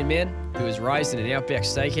Australian man who was raised in an Outback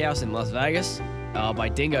Steakhouse in Las Vegas by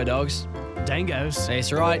dingo dogs. Dangos.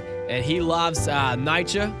 That's right, and he loves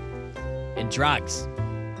nature and drugs.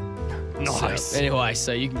 Nice. So, anyway,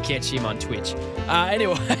 so you can catch him on Twitch.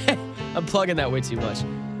 Anyway, I'm plugging that way too much.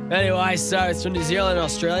 Anyway, so it's from New Zealand and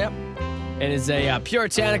Australia, and is a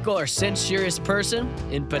puritanical or sensuous person.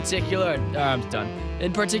 In particular, I'm done.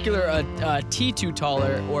 In particular, a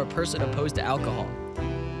teetotaler or a person opposed to alcohol.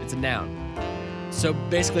 It's a noun. So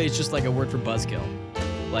basically, it's just like a word for buzzkill.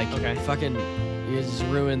 Like, Okay. fucking, you just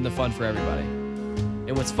ruin the fun for everybody.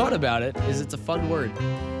 And what's fun about it is it's a fun word.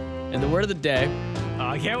 And the word of the day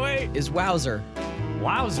I can't wait. is wowzer.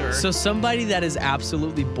 Wowzer. So somebody that is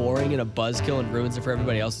absolutely boring and a buzzkill and ruins it for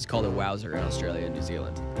everybody else is called a wowzer in Australia and New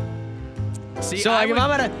Zealand. See, So like if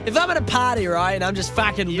I'm at a party, right, and I'm just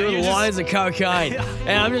fucking You're doing just- lines of cocaine, and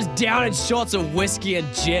I'm just downing shots of whiskey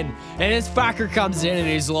and gin, and this fucker comes in and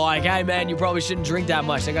he's like, "Hey man, you probably shouldn't drink that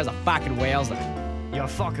much." That guy's a fucking wowzer. You're a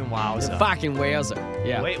fucking He's wowzer. a fucking wowzer.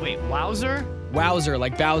 Yeah. Wait, wowzer? Wowzer,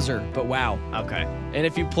 like Bowser, but wow. Okay. And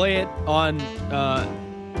if you play it on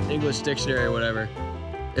English dictionary or whatever,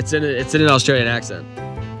 it's in an Australian accent.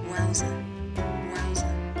 Wowzer. Wowzer.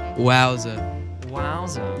 Wowzer.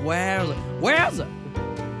 Wowzer. Wowzer. Wowzer.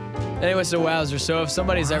 Anyway, so wowzer. So if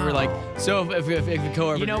somebody's ever like, so if you go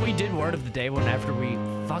over, You know, we did word of the day one after we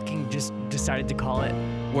fucking just decided to call it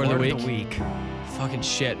Word of the week. fucking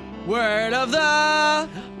shit. Word of the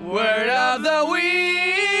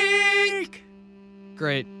week.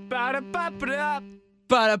 Great. Ba-da-ba-ba-da.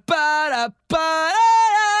 Ba-da-ba-da-ba-da.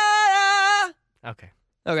 Okay.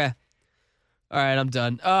 Okay. All right, I'm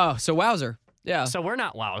done. Oh, so wowzer. Yeah. So we're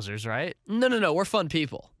not wowzers, right? No. We're fun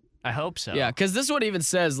people. I hope so. Yeah, because this one even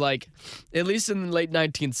says, like, at least in the late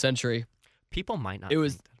 19th century, People might not. it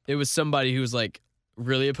was think it was somebody who was, like,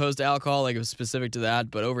 really opposed to alcohol. Like, it was specific to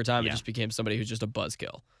that. But over time, it Yeah. just became somebody who's just a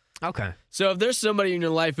buzzkill. that. Okay. So if there's somebody in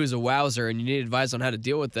your life who's a wowzer and you need advice on how to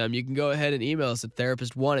deal with them, you can go ahead and email us at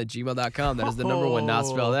therapist1@gmail.com. That is the number one not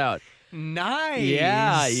spelled out. Nice.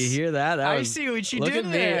 Yeah, you hear that? That I was- see what you Look did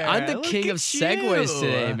at me. there. I'm the Look king at of segues you.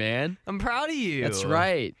 today, man. I'm proud of you. That's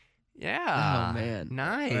right. Yeah. Oh, man.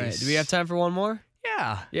 Nice. All right. Do we have time for one more?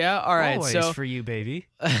 Yeah. Yeah. All right. Always So for you, baby.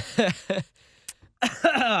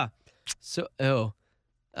 so, oh,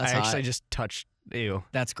 that's I actually hot. just touched you.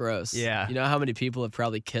 That's gross. Yeah. You know how many people have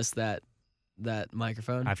probably kissed that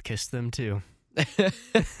microphone? I've kissed them too.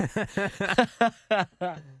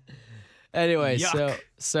 Anyway, Yuck.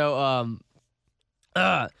 so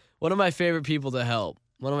One of my favorite people to help.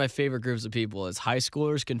 One of my favorite groups of people is high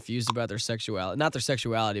schoolers confused about their sexuality. Not their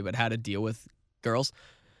sexuality, but how to deal with girls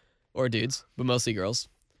or dudes, but mostly girls.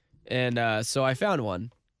 And so I found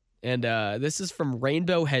one. And this is from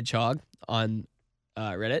Rainbow Hedgehog on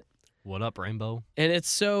Reddit. What up, Rainbow? And it's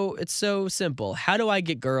so simple. How do I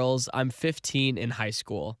get girls? I'm 15 in high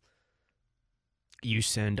school. You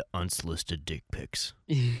send unsolicited dick pics.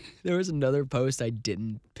 There was another post I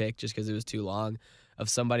didn't pick just because it was too long of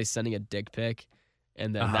somebody sending a dick pic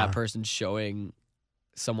and then that person showing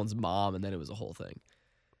someone's mom, and then it was a whole thing.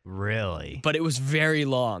 Really? But it was very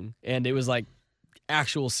long, and it was like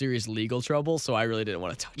actual serious legal trouble, so I really didn't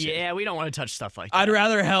want to touch it. Yeah, we don't want to touch stuff like that. I'd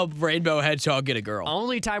rather help Rainbow Hedgehog get a girl.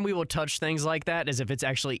 Only time we will touch things like that is if it's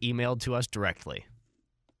actually emailed to us directly.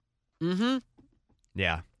 Mm-hmm.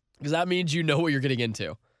 Yeah. Because that means you know what you're getting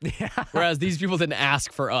into. Yeah. Whereas these people didn't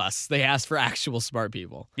ask for us. They asked for actual smart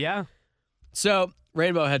people. Yeah. So,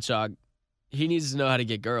 Rainbow Hedgehog, he needs to know how to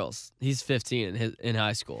get girls. He's 15 in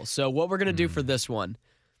high school. So what we're going to do for this one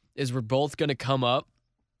is we're both going to come up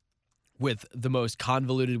with the most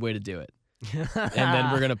convoluted way to do it. And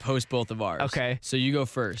then we're going to post both of ours. Okay. So you go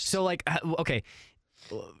first. So, like, okay.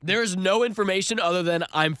 There's no information other than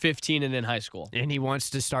I'm 15 and in high school. And he wants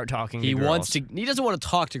to start talking to He girls. wants to. He doesn't want to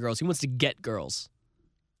talk to girls. He wants to get girls.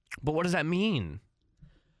 But what does that mean?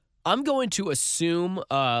 I'm going to assume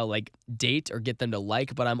like date or get them to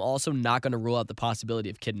like, but I'm also not going to rule out the possibility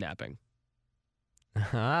of kidnapping.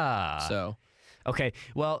 Ah. So, Okay.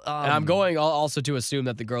 Well, and I'm going also to assume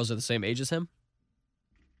that the girls are the same age as him.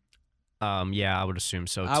 Yeah, I would assume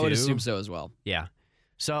so, too. I would assume so as well. Yeah.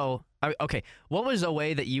 So, okay. What was a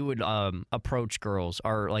way that you would approach girls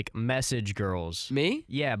or, like, message girls? Me?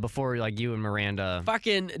 Yeah, before, like, you and Miranda.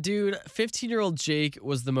 Fucking dude, 15-year-old Jake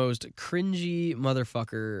was the most cringy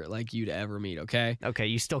motherfucker like you'd ever meet, okay? Okay,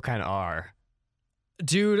 you still kind of are.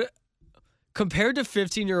 Dude, compared to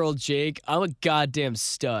 15-year-old Jake, I'm a goddamn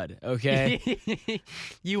stud, okay?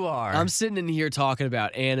 You are. I'm sitting in here talking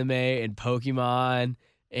about anime and Pokemon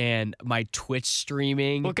and my Twitch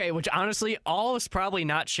streaming. Okay, which honestly, all is probably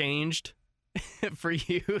not changed for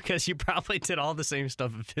you because you probably did all the same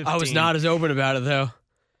stuff at 15. I was not as open about it, though.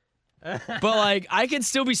 But, like, I can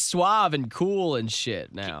still be suave and cool and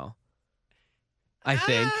shit now. I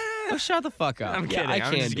think. Oh, shut the fuck up. I'm Yeah, kidding. I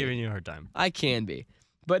I'm can just be. giving you a hard time. I can be.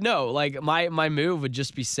 But no, like, my move would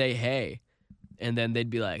just be say, hey. And then they'd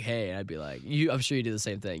be like, hey. And I'd be like, I'm sure you do the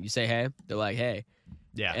same thing. You say, hey. They're like, hey.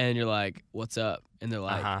 Yeah. And you're like, what's up? And they're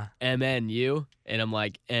like, Uh-huh. MN, you? And I'm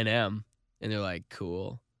like, NM. And they're like,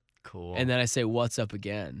 cool. Cool. And then I say, what's up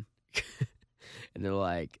again? And they're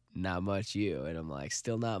like, not much, you. And I'm like,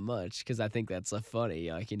 still not much. Because I think that's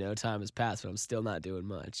funny. Like, time has passed, but I'm still not doing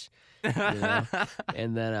much. You know?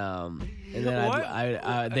 And then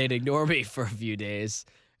What? they'd ignore me for a few days.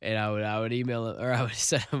 And I would email them, or I would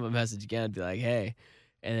send them a message again and be like, hey.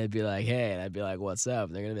 And they'd be like, hey. And I'd be like, what's up?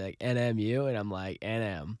 And they're going to be like, NMU? And I'm like,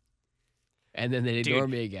 NM. And then they'd ignore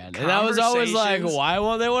me again. And I was always like, conversations- why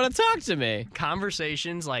won't they want to talk to me?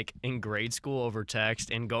 Conversations like in grade school over text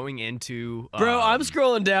and going into Bro, I'm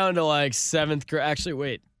scrolling down to like 7th grade. Actually,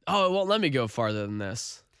 wait. Oh, it won't let me go farther than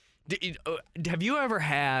this. Have you ever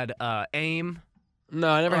had AIM? No,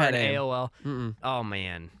 I never or had an AIM. AOL. Mm-mm. Oh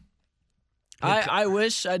man, I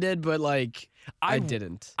wish I did, but like I I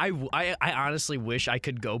didn't. I honestly wish I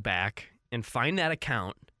could go back and find that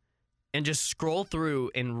account and just scroll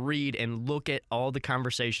through and read and look at all the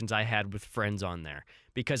conversations I had with friends on there,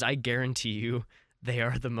 because I guarantee you they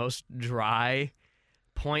are the most dry,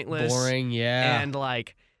 pointless, Boring, yeah. and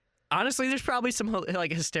like honestly, there's probably some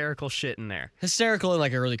like hysterical shit in there. Hysterical in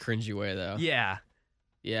like a really cringy way though. Yeah,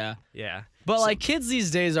 Yeah. yeah. But So- like kids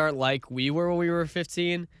these days aren't like we were when we were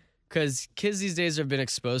 15, because kids these days have been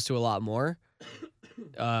exposed to a lot more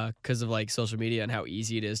because of like social media and how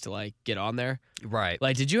easy it is to like get on there. Right.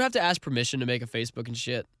 Like, did you have to ask permission to make a Facebook and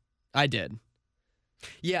shit? I did.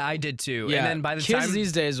 Yeah, I did too. Yeah. And then by the kids time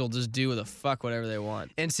these days will just do the fuck whatever they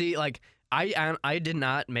want. and see, like I did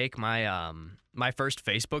not make my my first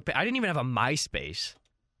Facebook page. I didn't even have a MySpace.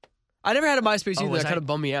 I never had a MySpace Oh, either. was That I- kind of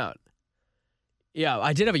bummed me out. Yeah,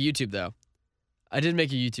 I did have a YouTube though. I did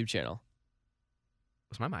make a YouTube channel.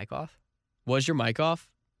 Was my mic off? Was your mic off?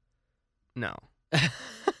 No.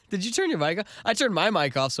 Did you turn your mic off? I turned my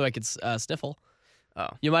mic off so I could sniffle. Oh,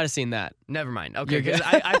 You might have seen that. never mind. Okay, You're because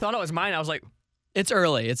good. I thought it was mine. I was like, It's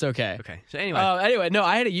early. It's okay. okay. So anyway, Anyway, no,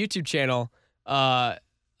 I had a YouTube channel. I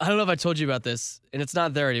don't know if I told you about this, and it's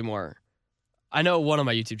not there anymore. I know one of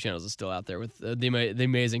my YouTube channels is still out there with the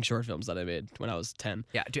amazing short films that I made when I was 10.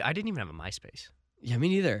 yeah, dude, I didn't even have a MySpace. Yeah, me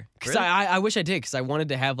neither. Because Really? I wish I did, because I wanted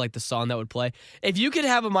to have like the song that would play. If you could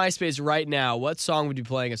have a MySpace right now, what song would you be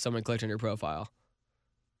playing if someone clicked on your profile?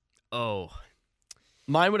 Oh,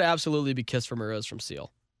 Mine would absolutely be Kiss from a Rose from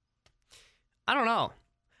Seal. I don't know.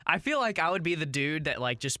 I feel like I would be the dude that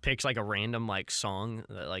like just picks like a random like song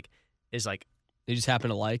that like is like You just happen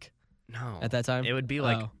to like no at that time? It would be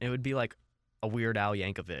like a Weird Al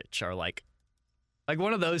Yankovic or like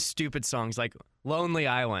one of those stupid songs like Lonely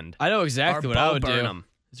Island. I know exactly or what Bo I would Burnham. do.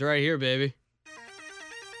 It's right here, baby.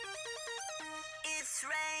 It's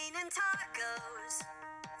rain and tacos.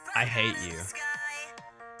 I hate you.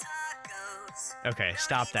 Okay,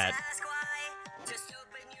 stop that.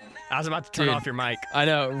 I was about to turn Dude. off your mic. I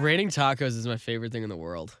know. Raining tacos is my favorite thing in the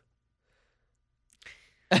world.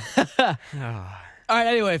 All right.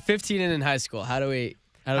 Anyway, 15 and in high school. How do we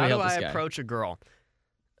How do help I this guy? approach a girl?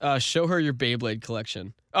 Show her your Beyblade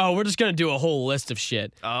collection. Oh, we're just gonna do a whole list of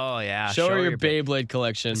shit. Oh yeah, show her your ba- Beyblade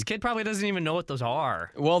collection. This kid probably doesn't even know what those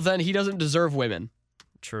are. Well, then he doesn't deserve women.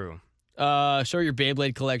 True. Show her your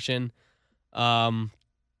Beyblade collection.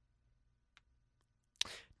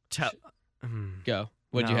 Go.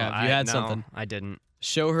 What'd you have? You had something. I didn't.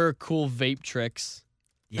 Show her cool vape tricks.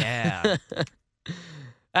 Yeah.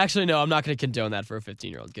 Actually, no, I'm not going to condone that for a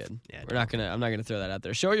 15-year-old kid. Yeah, I'm not going to throw that out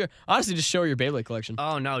there. Honestly, just show her your Beyblade collection.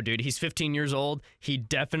 Oh no, dude. He's 15 years old. He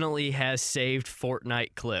definitely has saved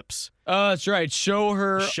Fortnite clips. Oh, that's right. Show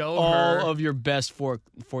her Show all her- of your best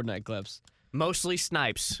Fortnite clips. Mostly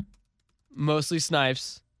snipes. Mostly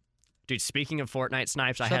snipes. Dude, speaking of Fortnite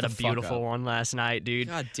snipes, I Shut had a the fuck beautiful up. one last night, dude.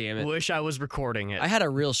 God damn it. Wish I was recording it. I had a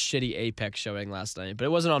real shitty Apex showing last night, but it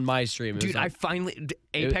wasn't on my stream. It Dude, was on...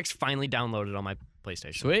 Apex finally downloaded on my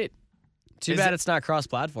PlayStation. Sweet. Too Is bad it- it's not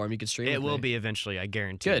cross-platform. You could stream It with will me. be eventually, I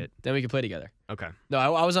guarantee Good. it. Then we can play together. Okay. No,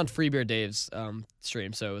 I was on Free Beer Dave's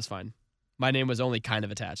stream, so it was fine. My name was only kind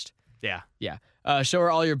of attached. Yeah. Yeah. Show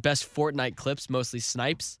her all your best Fortnite clips, mostly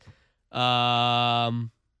snipes. What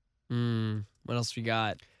else we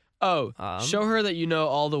got? Oh, show her that you know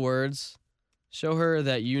all the words. Show her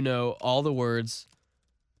that you know all the words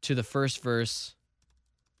to the first verse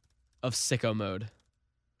of Sicko Mode.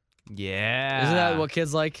 Yeah. Isn't that what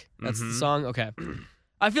kids like? That's the Mhm. song? Okay.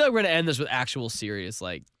 I feel like we're going to end this with actual serious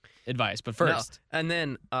like advice, but first. No. And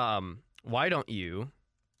then, why don't you?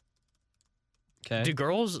 Okay. Do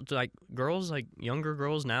girls like younger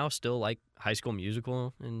girls now still like High School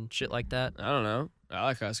Musical and shit like that? I don't know. I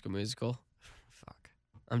like High School Musical. Fuck.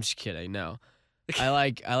 I'm just kidding. No. I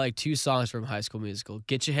like two songs from High School Musical.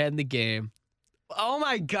 Get your head in the game Oh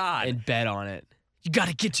my god. and bet on it. You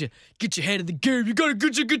gotta get your head in the game. You gotta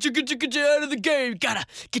get your head in the game. You gotta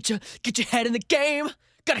get your head in the game.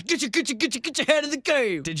 Gotta get your head in the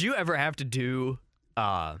game. Did you ever have to do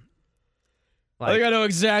I think I know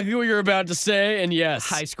exactly what you're about to say, and yes.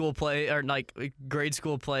 high school play or like grade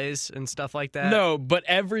school plays and stuff like that? No, but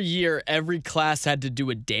every year, every class had to do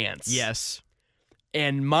a dance. Yes.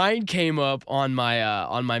 And mine came up on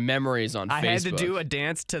my memories on Facebook. I had to do a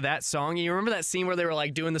dance to that song. You remember that scene where they were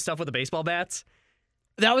like doing the stuff with the baseball bats?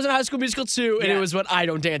 That was in High School Musical too, and Yeah. it was what I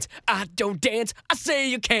don't dance. I don't dance. I say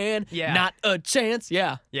you can. Yeah. Not a chance.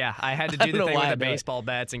 Yeah. Yeah, I had to I do don't the know thing why with I the know it. baseball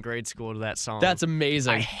bats in grade school to that song. That's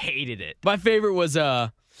amazing. I hated it. My favorite was bet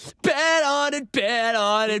on it, bet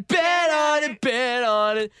on it, bet on it, bet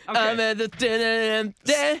on it. Okay. I'm at the dinner,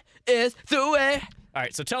 that is the way. All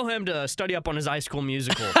right, so tell him to study up on his High School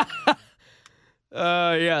Musical.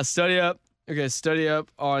 Yeah, study up. Okay, study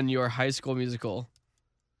up on your High School Musical.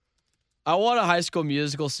 I want a High School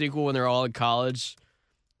Musical sequel when they're all in college.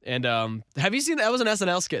 And have you seen that? Was an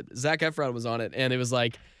SNL skit. Zac Efron was on it, and it was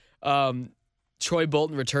like Troy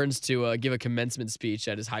Bolton returns to give a commencement speech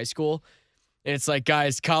at his high school, and it's like,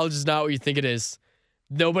 guys, college is not what you think it is.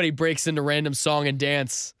 Nobody breaks into random song and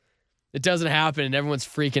dance. It doesn't happen, and everyone's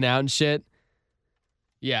freaking out and shit.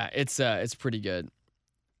 Yeah, it's pretty good.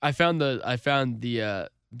 I found the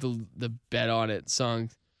bet on it song.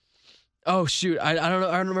 Oh shoot, I don't know.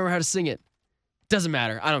 I don't remember how to sing it. Doesn't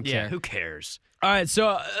matter. I don't Yeah, care. who cares? All right,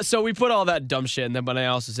 so we put all that dumb shit in there, but I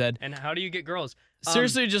also said And how do you get girls?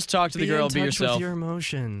 seriously, just talk to the girl, be yourself. With your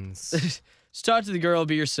emotions. Just talk to the girl,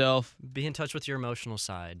 be yourself. Be in touch with your emotional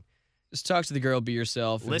side. Just talk to the girl, be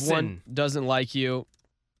yourself. If one Listen. doesn't like you,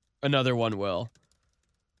 another one will.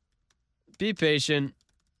 Be patient.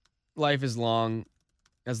 Life is long,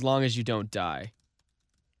 as long as you don't die.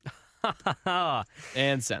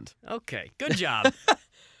 And send. Okay, good job.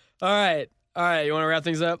 All right. You want to wrap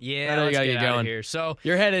things up? Yeah, I know you let's gotta get get out going. of here. So,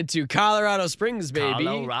 You're headed to Colorado Springs, baby.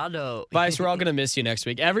 Colorado. Vice, we're all gonna miss you next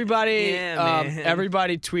week. Everybody, Yeah, man.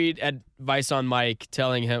 everybody, tweet at Vice on Mike,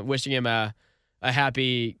 wishing him a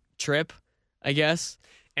happy trip. I guess.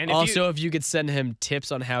 And if Also, if you could send him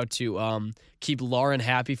tips on how to keep Lauren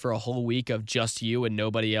happy for a whole week of just you and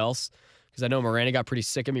nobody else, because I know Miranda got pretty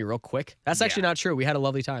sick of me real quick. That's actually not true. We had a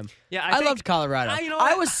lovely time. Yeah, I think- loved Colorado. you know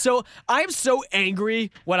what? I'm so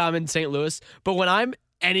angry when I'm in St. Louis, but when I'm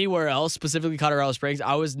anywhere else, specifically Colorado Springs,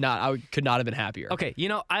 I could not have been happier. Okay,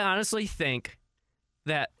 I honestly think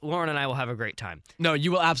that Lauren and I will have a great time. No,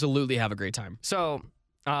 you will absolutely have a great time. So,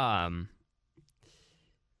 yeah,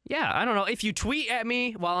 I don't know. If you tweet at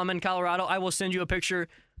me while I'm in Colorado, I will send you a picture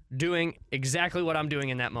doing exactly what I'm doing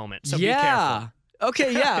in that moment. So be careful.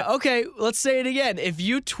 Okay, yeah. Okay, let's say it again. If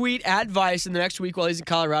you tweet at Vice in the next week while he's in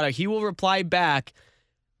Colorado, he will reply back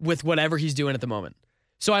with whatever he's doing at the moment.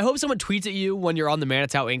 So I hope someone tweets at you when you're on the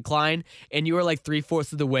Manitow Incline and you are like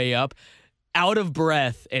 3/4 of the way up, out of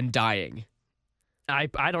breath and dying.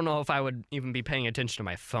 I don't know if I would even be paying attention to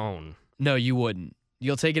my phone. No, you wouldn't.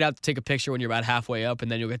 You'll take it out to take a picture when you're about halfway up, and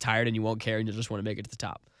then you'll get tired and you won't care and you'll just want to make it to the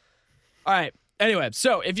top. All right. Anyway,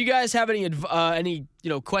 so if you guys have any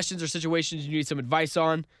questions or situations you need some advice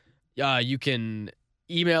on, you can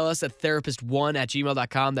email us at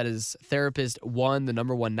therapist1@gmail.com. That is therapist1, the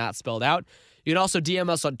number 1 not spelled out. You can also DM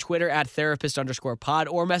us on Twitter at therapist_pod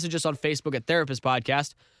or message us on Facebook at Therapist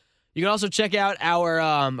Podcast. You can also check out our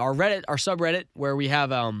Reddit, our subreddit, where we have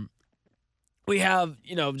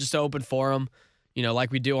just an open forum,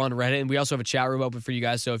 like we do on Reddit, and we also have a chat room open for you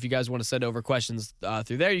guys. So if you guys want to send over questions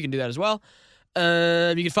through there, you can do that as well.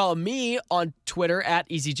 You can follow me on Twitter at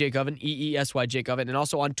EasyJakeoven, EESYJakeoven, and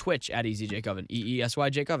also on Twitch at EasyJakeoven,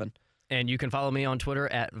 EESYJakeoven. And you can follow me on Twitter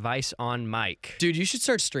at ViceOnMike. Dude, you should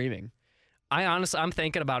start streaming. I'm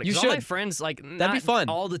thinking about it. You 'Cause all my should. friends, That'd be not fun.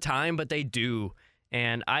 all the time, but they do.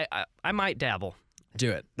 And I might dabble.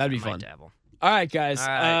 Do it. That'd be I fun. might dabble. All right, guys. All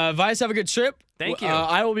right. Vice, have a good trip. Thank you.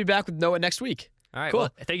 I will be back with Noah next week. All right. Cool.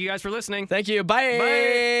 Well, thank you guys for listening. Thank you. Bye.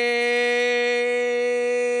 Bye.